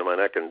standpoint. I mean,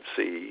 I can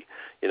see,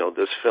 you know,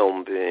 this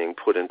film being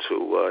put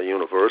into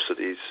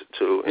universities,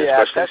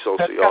 especially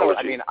sociology. That's kind of,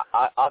 I mean,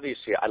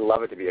 obviously, I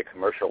love it to be a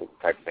commercial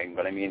type thing,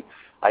 but I mean,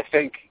 I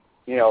think,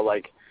 you know,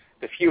 like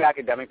the few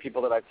academic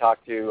people that I've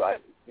talked to,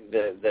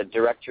 the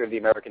director of the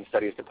American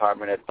Studies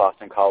Department at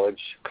Boston College,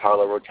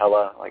 Carlo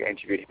Rotella, like I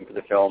interviewed him for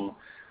the film.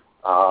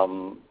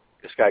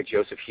 This guy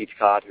Joseph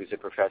Heathcott, who's a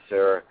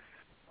professor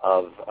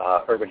of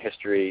urban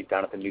history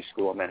down at the New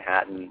School in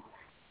Manhattan,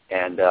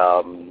 and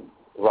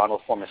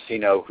Ronald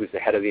Formasino, who's the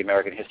head of the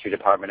American History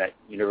Department at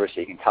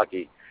University of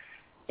Kentucky.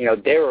 You know,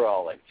 they were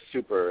all like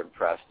super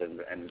impressed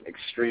and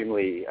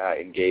extremely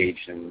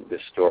engaged in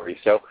this story.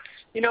 So,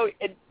 you know,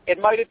 it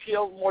might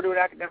appeal more to an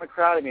academic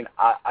crowd. I mean,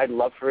 I'd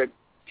love for it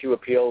to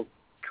appeal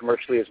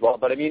commercially as well.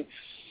 But I mean,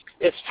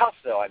 it's tough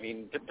though. I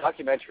mean,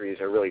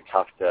 documentaries are really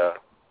tough to,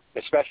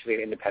 especially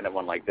an independent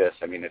one like this.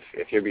 I mean,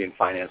 if you're being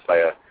financed by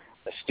a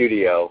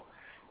studio,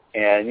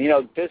 and you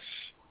know, this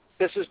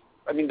is,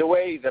 I mean, the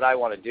way that I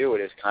want to do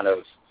it is kind of,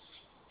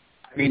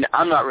 I mean,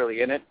 I'm not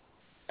really in it.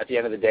 At the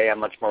end of the day, I'm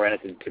much more in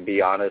it to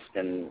be honest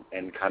and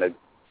kind of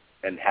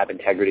and have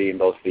integrity in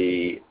both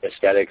the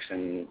aesthetics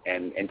and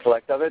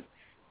intellect of it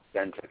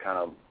than to kind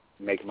of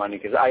make money.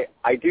 Because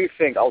I do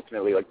think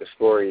ultimately, like, the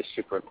story is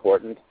super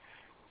important.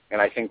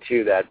 And I think,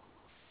 too, that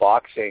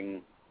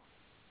boxing,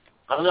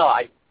 I don't know,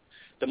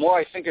 the more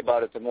I think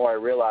about it, the more I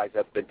realize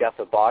that the death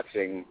of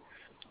boxing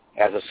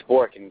as a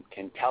sport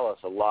can tell us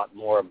a lot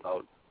more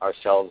about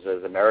ourselves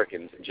as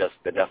Americans than just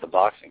the death of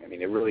boxing. I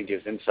mean, it really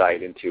gives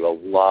insight into a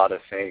lot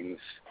of things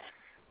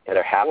that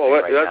are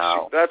happening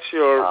now. That's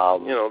your,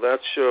 you know,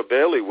 that's your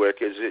bailiwick.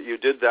 Is that you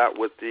did that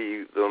with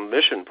the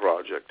Mission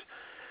Project?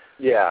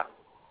 Yeah.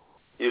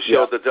 You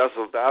showed the death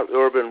of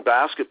urban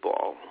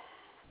basketball.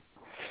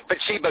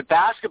 But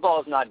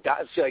basketball is not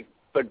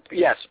but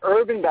yes,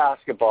 urban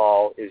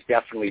basketball is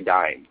definitely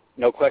dying,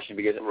 no question,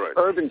 because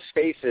urban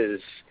spaces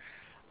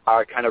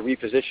are kind of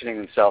repositioning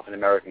themselves in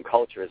American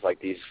culture as like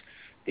these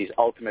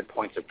ultimate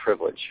points of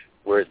privilege,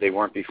 whereas they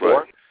weren't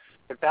before. Right.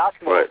 But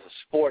basketball as a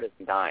sport is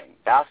dying.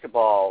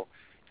 Basketball,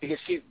 because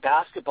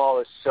basketball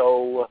is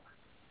so,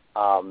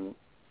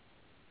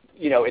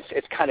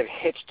 it's kind of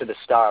hitched to the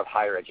star of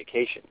higher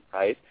education,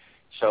 right?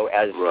 So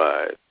as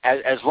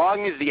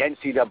long as the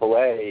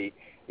NCAA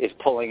is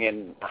pulling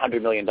in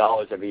 $100 million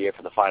every year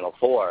for the Final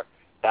Four,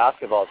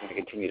 basketball is going to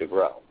continue to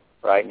grow,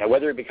 right? Now,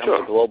 whether it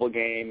becomes a global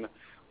game,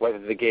 whether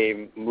the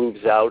game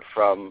moves out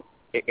from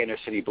inner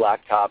city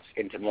blacktops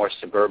into more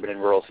suburban and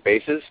rural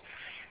spaces,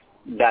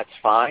 that's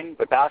fine,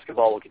 but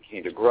basketball will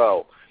continue to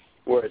grow,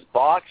 whereas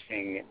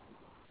boxing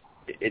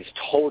is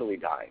totally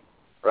dying,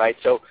 right?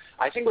 So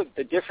I think what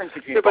the difference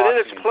between but boxing in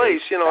its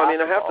place,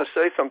 I have to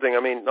say something.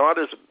 Not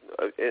as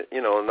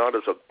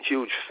a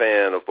huge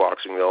fan of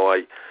boxing, though.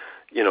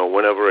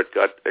 Whenever it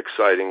got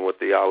exciting with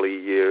the Ali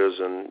years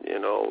and,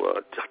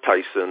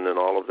 Tyson and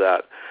all of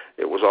that,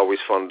 it was always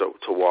fun to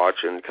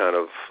watch and kind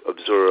of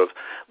observe.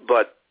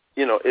 But,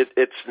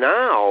 it's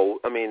now,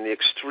 the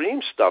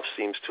extreme stuff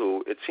seems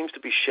to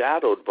be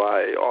shadowed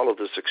by all of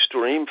this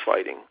extreme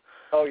fighting.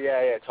 Oh,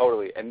 yeah,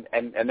 totally. And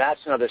that's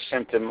another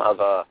symptom of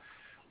a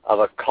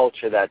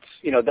culture that's,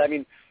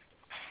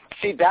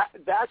 see,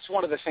 that's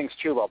one of the things,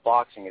 too, about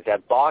boxing, is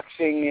that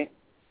boxing,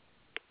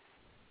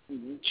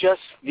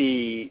 just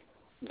the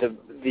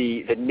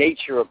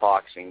nature of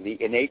boxing, the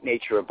innate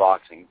nature of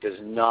boxing, does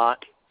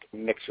not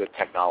mix with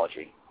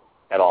technology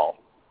at all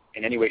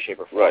in any way, shape,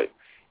 or form. Right.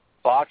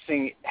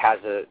 Boxing has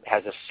a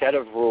set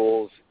of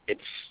rules.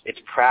 It's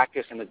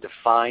practiced in a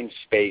defined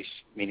space,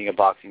 meaning a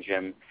boxing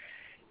gym.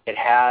 It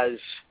has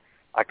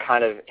a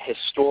kind of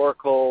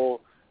historical.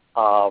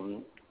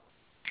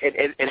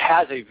 It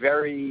has a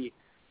very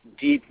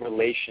deep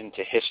relation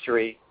to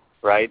history,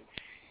 right?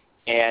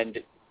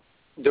 And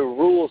the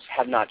rules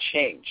have not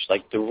changed.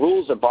 Like, the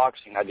rules of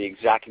boxing are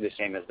exactly the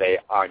same as they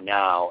are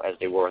now as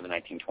they were in the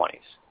 1920s,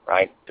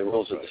 right? The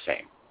rules are the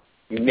same.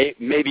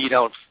 Maybe you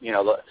don't,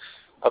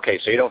 okay,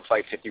 so you don't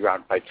fight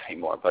 50-round fights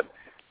anymore,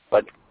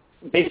 but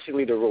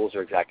basically the rules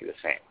are exactly the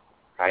same,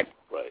 right?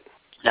 Right.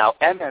 Now,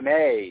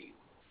 MMA,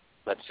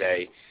 let's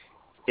say,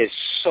 is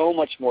so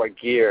much more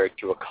geared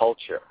to a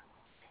culture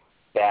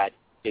that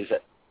is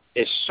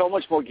so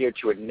much more geared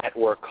to a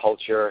network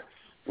culture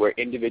where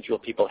individual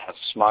people have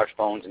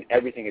smartphones and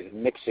everything is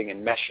mixing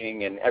and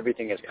meshing and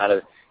everything is kind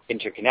of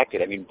interconnected.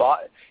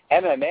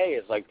 MMA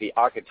is like the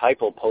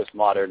archetypal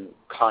postmodern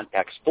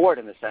contact sport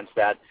in the sense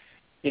that,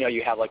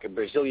 you have like a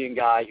Brazilian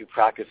guy who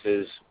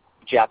practices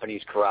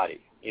Japanese karate.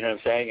 You know what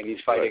I'm saying? And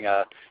he's fighting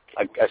a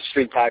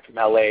street guy from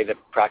LA that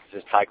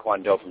practices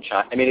Taekwondo from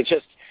China.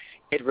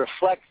 It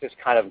reflects this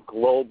kind of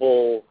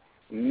global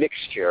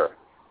mixture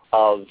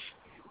of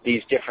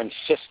these different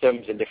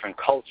systems and different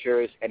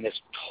cultures and this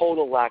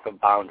total lack of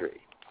boundary,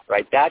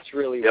 right? That's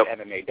really what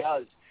MMA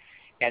does.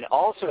 And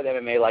also at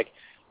MMA, like,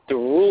 the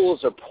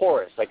rules are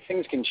porous. Like,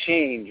 things can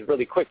change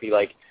really quickly.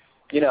 Like,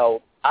 I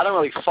don't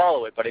really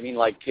follow it, but they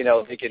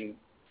can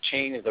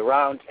change the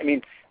rounds.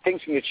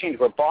 Things can get changed.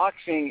 Where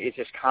boxing is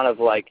just kind of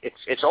like,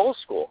 it's old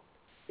school.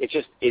 It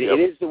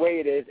is the way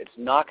it is. It's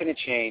not going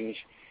to change.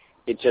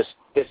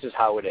 This is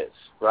how it is,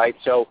 right?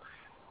 So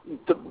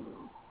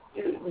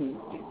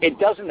it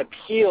doesn't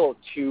appeal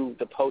to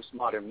the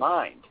postmodern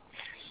mind.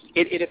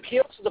 It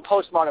appeals to the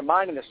postmodern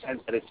mind in the sense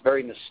that it's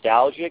very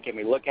nostalgic, and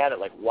we look at it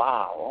like,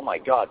 wow, oh my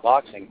God,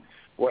 boxing.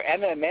 Where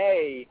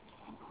MMA,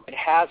 it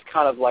has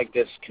kind of like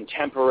this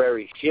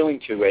contemporary feeling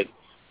to it,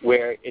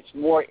 where it's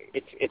more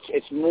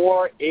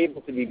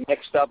able to be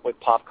mixed up with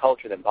pop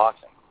culture than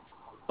boxing.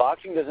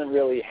 Boxing doesn't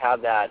really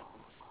have that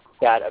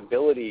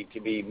ability to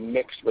be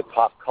mixed with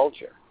pop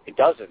culture. It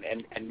doesn't,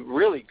 and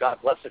really, God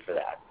bless it for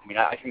that.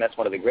 I think that's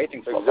one of the great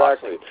things about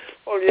boxing.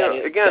 Oh yeah,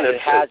 it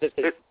has this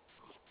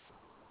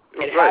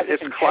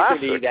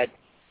integrity that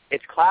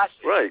it's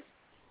classic. Right.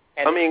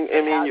 And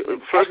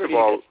first of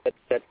all,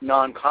 that's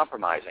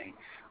non-compromising.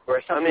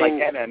 Whereas something like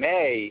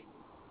MMA,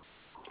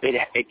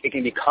 it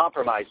can be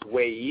compromised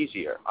way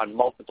easier on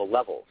multiple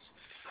levels,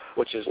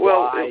 which is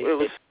why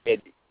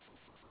it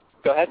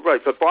Go ahead.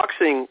 Right, but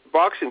boxing,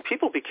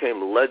 people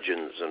became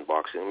legends in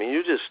boxing.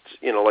 You just,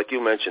 like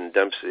you mentioned,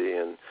 Dempsey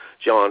and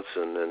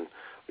Johnson and,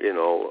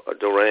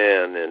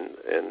 Duran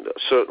and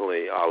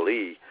certainly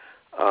Ali.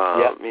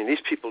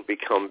 These people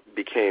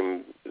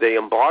they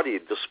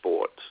embodied the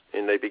sport,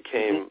 and they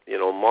became,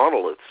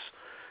 monoliths.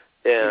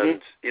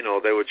 And,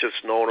 they were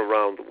just known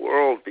around the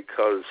world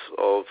because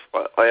of,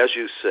 as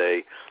you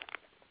say,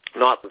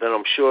 not that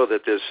I'm sure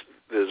that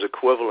there's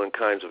equivalent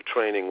kinds of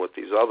training with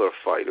these other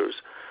fighters,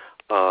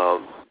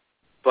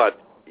 but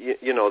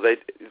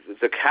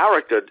the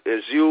character,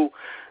 as you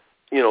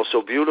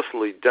so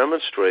beautifully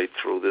demonstrate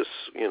through this,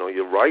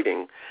 your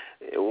writing,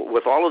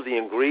 with all of the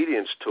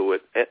ingredients to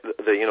it,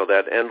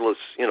 that endless,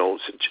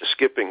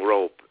 skipping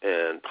rope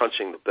and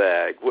punching the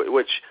bag,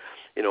 which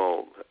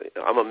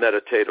I'm a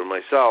meditator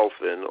myself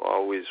and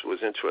always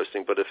was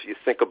interesting. But if you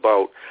think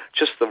about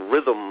just the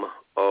rhythm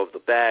of the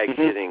bag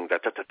hitting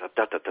that,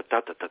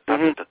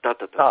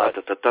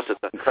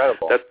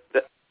 incredible.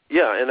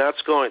 Yeah, and that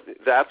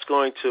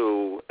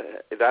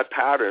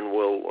pattern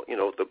will,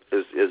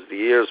 as the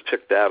ears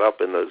pick that up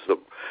and as the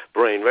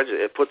brain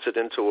registers, it puts it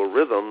into a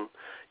rhythm,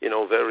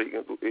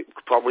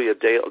 probably a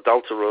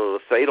delta or a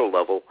theta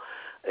level,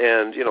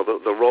 and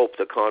the rope,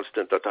 the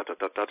constant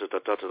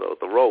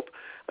the rope.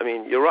 I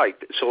mean, you're right.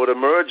 So it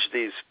emerged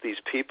these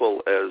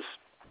people as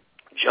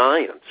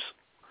giants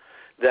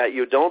that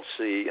you don't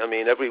see. I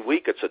mean, every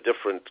week it's a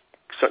different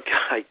some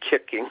guy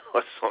kicking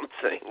or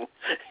something,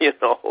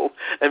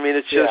 I mean,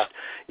 it's just,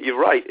 you're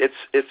right. It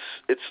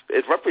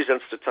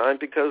represents the time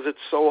because it's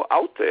so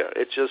out there.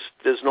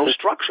 There's no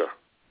structure.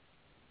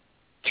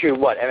 To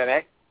what,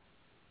 MMA?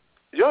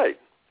 Right.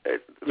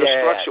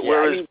 Structure,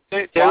 whereas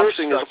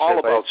boxing is all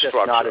about structure.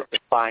 It's not as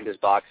defined as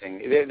boxing.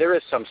 There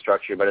is some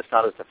structure, but it's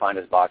not as defined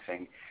as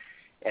boxing.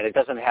 And it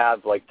doesn't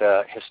have, like,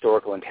 the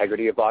historical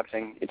integrity of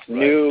boxing. It's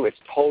new. It's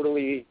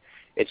totally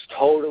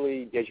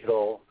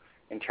digital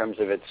in terms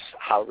of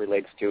how it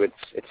relates to its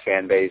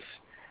fan base.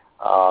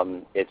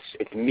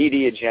 It's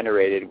media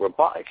generated.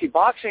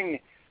 Boxing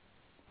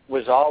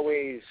was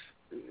always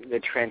the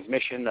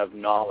transmission of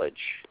knowledge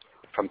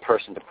from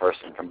person to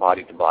person, from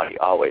body to body,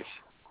 always.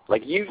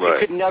 Like you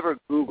could never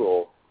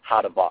Google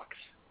how to box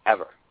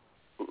ever.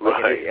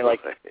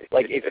 If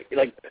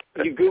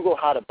you Google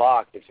how to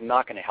box, it's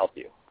not going to help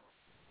you.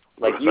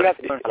 Like you have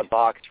to learn how to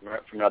box from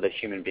another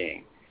human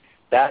being.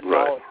 That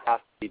knowledge has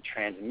to be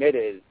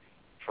transmitted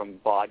from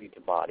body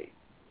to body,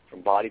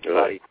 body.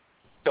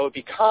 So it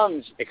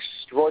becomes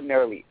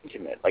extraordinarily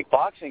intimate. Like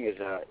boxing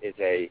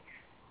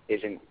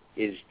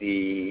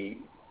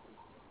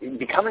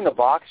becoming a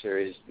boxer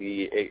is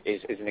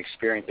an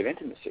experience of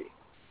intimacy,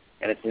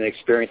 and it's an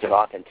experience of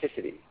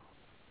authenticity.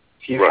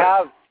 So you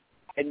have,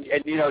 and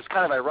it's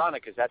kind of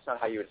ironic because that's not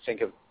how you would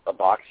think of a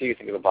boxer. You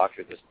think of a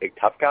boxer as this big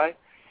tough guy,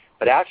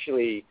 but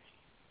actually,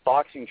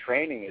 boxing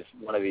training is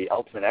one of the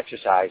ultimate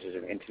exercises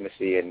of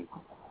intimacy and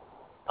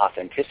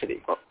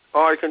authenticity.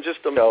 I can just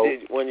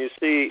when you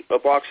see a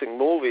boxing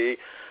movie,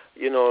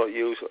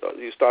 you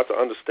start to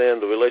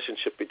understand the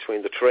relationship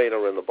between the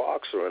trainer and the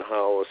boxer and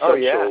how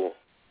essential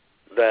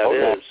that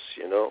is.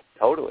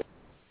 Totally.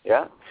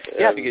 Yeah.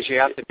 Yeah, because you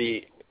have to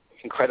be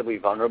incredibly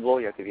vulnerable.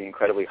 You have to be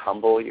incredibly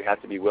humble. You have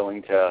to be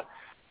willing to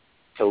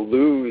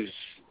lose.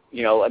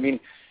 I mean,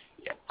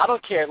 I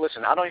don't care.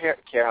 Listen, I don't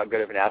care how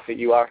good of an athlete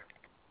you are.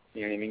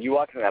 You know what I mean? You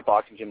walk into that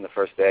boxing gym the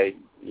first day,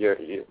 you're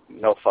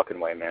no fucking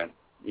way, man.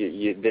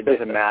 It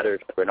doesn't matter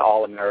if you're an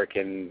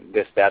all-American,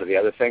 this, that, or the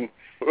other thing.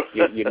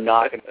 You're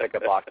not going to pick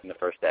up boxing the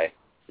first day.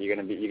 You're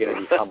going to be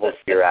humbled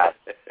to your ass.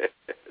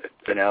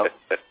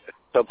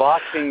 So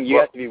boxing, you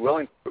have to be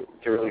willing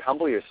to really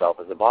humble yourself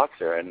as a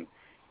boxer, and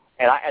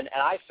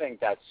I think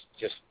that's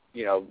just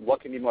what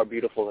can be more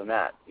beautiful than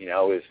that?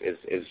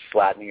 Is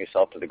flattening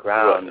yourself to the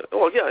ground.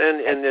 Well, yeah,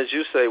 and as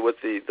you say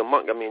with the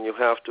monk, I mean, you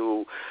have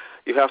to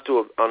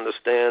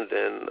understand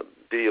and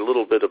be a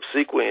little bit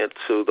obsequious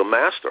to the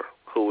master,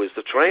 who is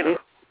the trainer.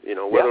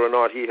 Whether or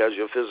not he has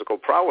your physical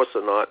prowess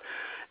or not,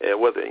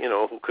 whether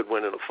who could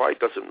win in a fight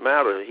doesn't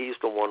matter. He's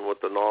the one with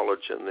the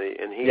knowledge and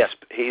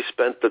he's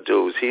spent the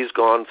dues. He's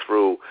gone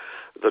through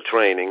the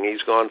training.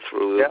 He's gone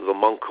through the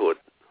monkhood.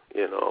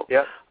 It's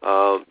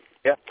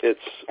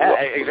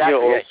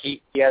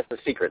exactly. He has the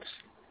secrets.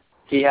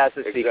 He has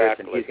the secrets,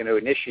 and he's going to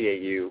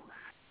initiate you.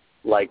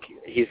 Like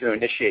he's going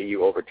to initiate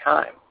you over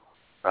time,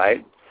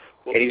 right?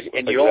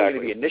 And you're only going to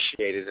be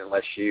initiated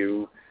unless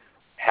you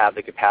have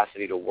the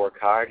capacity to work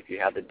hard, if you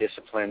have the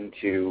discipline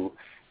to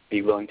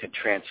be willing to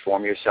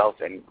transform yourself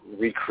and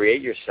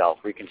recreate yourself,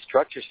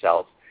 reconstruct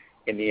yourself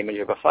in the image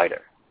of a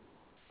fighter,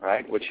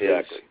 right? Which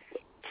is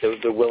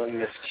the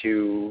willingness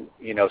to,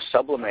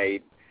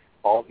 sublimate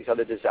all these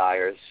other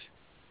desires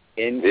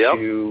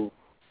into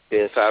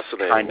this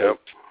kind of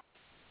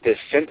this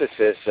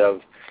synthesis of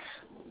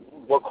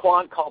what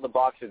Quan called the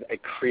boxer a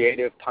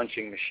creative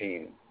punching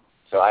machine.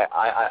 So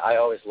I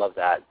always love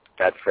that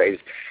phrase.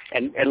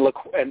 And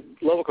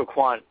Lovico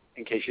Quan,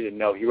 in case you didn't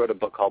know, he wrote a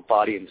book called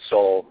Body and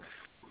Soul.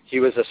 He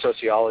was a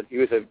sociologist.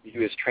 He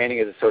was training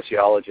as a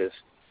sociologist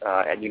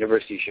at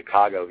University of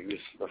Chicago. He was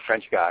a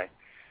French guy,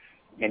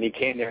 and he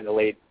came there in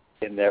the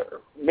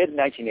mid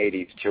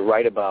 1980s to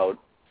write about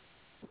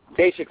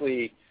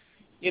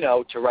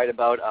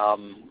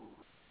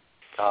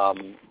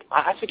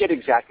I forget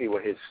exactly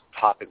what his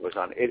topic was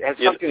on. It has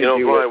something to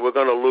do Brian, we're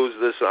going to lose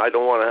this. I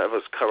don't want to have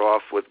us cut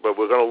off but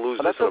we're going to lose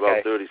this in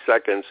about 30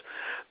 seconds.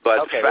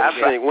 But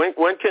fascinating. When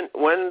we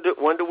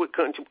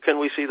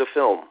see the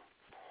film?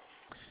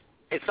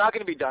 It's not going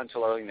to be done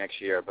until early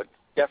next year, but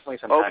definitely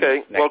sometime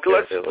next year.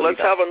 Okay.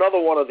 Let's have another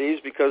one of these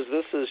because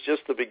this is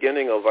just the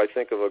beginning of a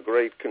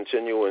great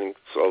continuing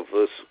of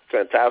this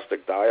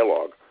fantastic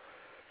dialogue.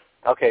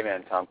 Okay,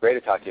 man, Tom. Great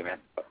to talk to you, man.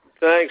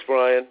 Thanks,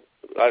 Brian.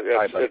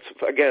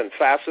 It's again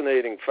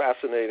fascinating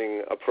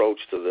approach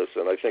to this,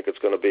 and I think it's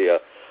going to be a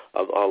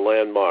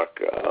landmark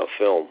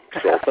film.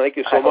 So thank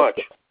you so much.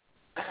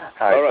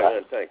 All right,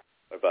 man. Thanks.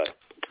 Bye-bye.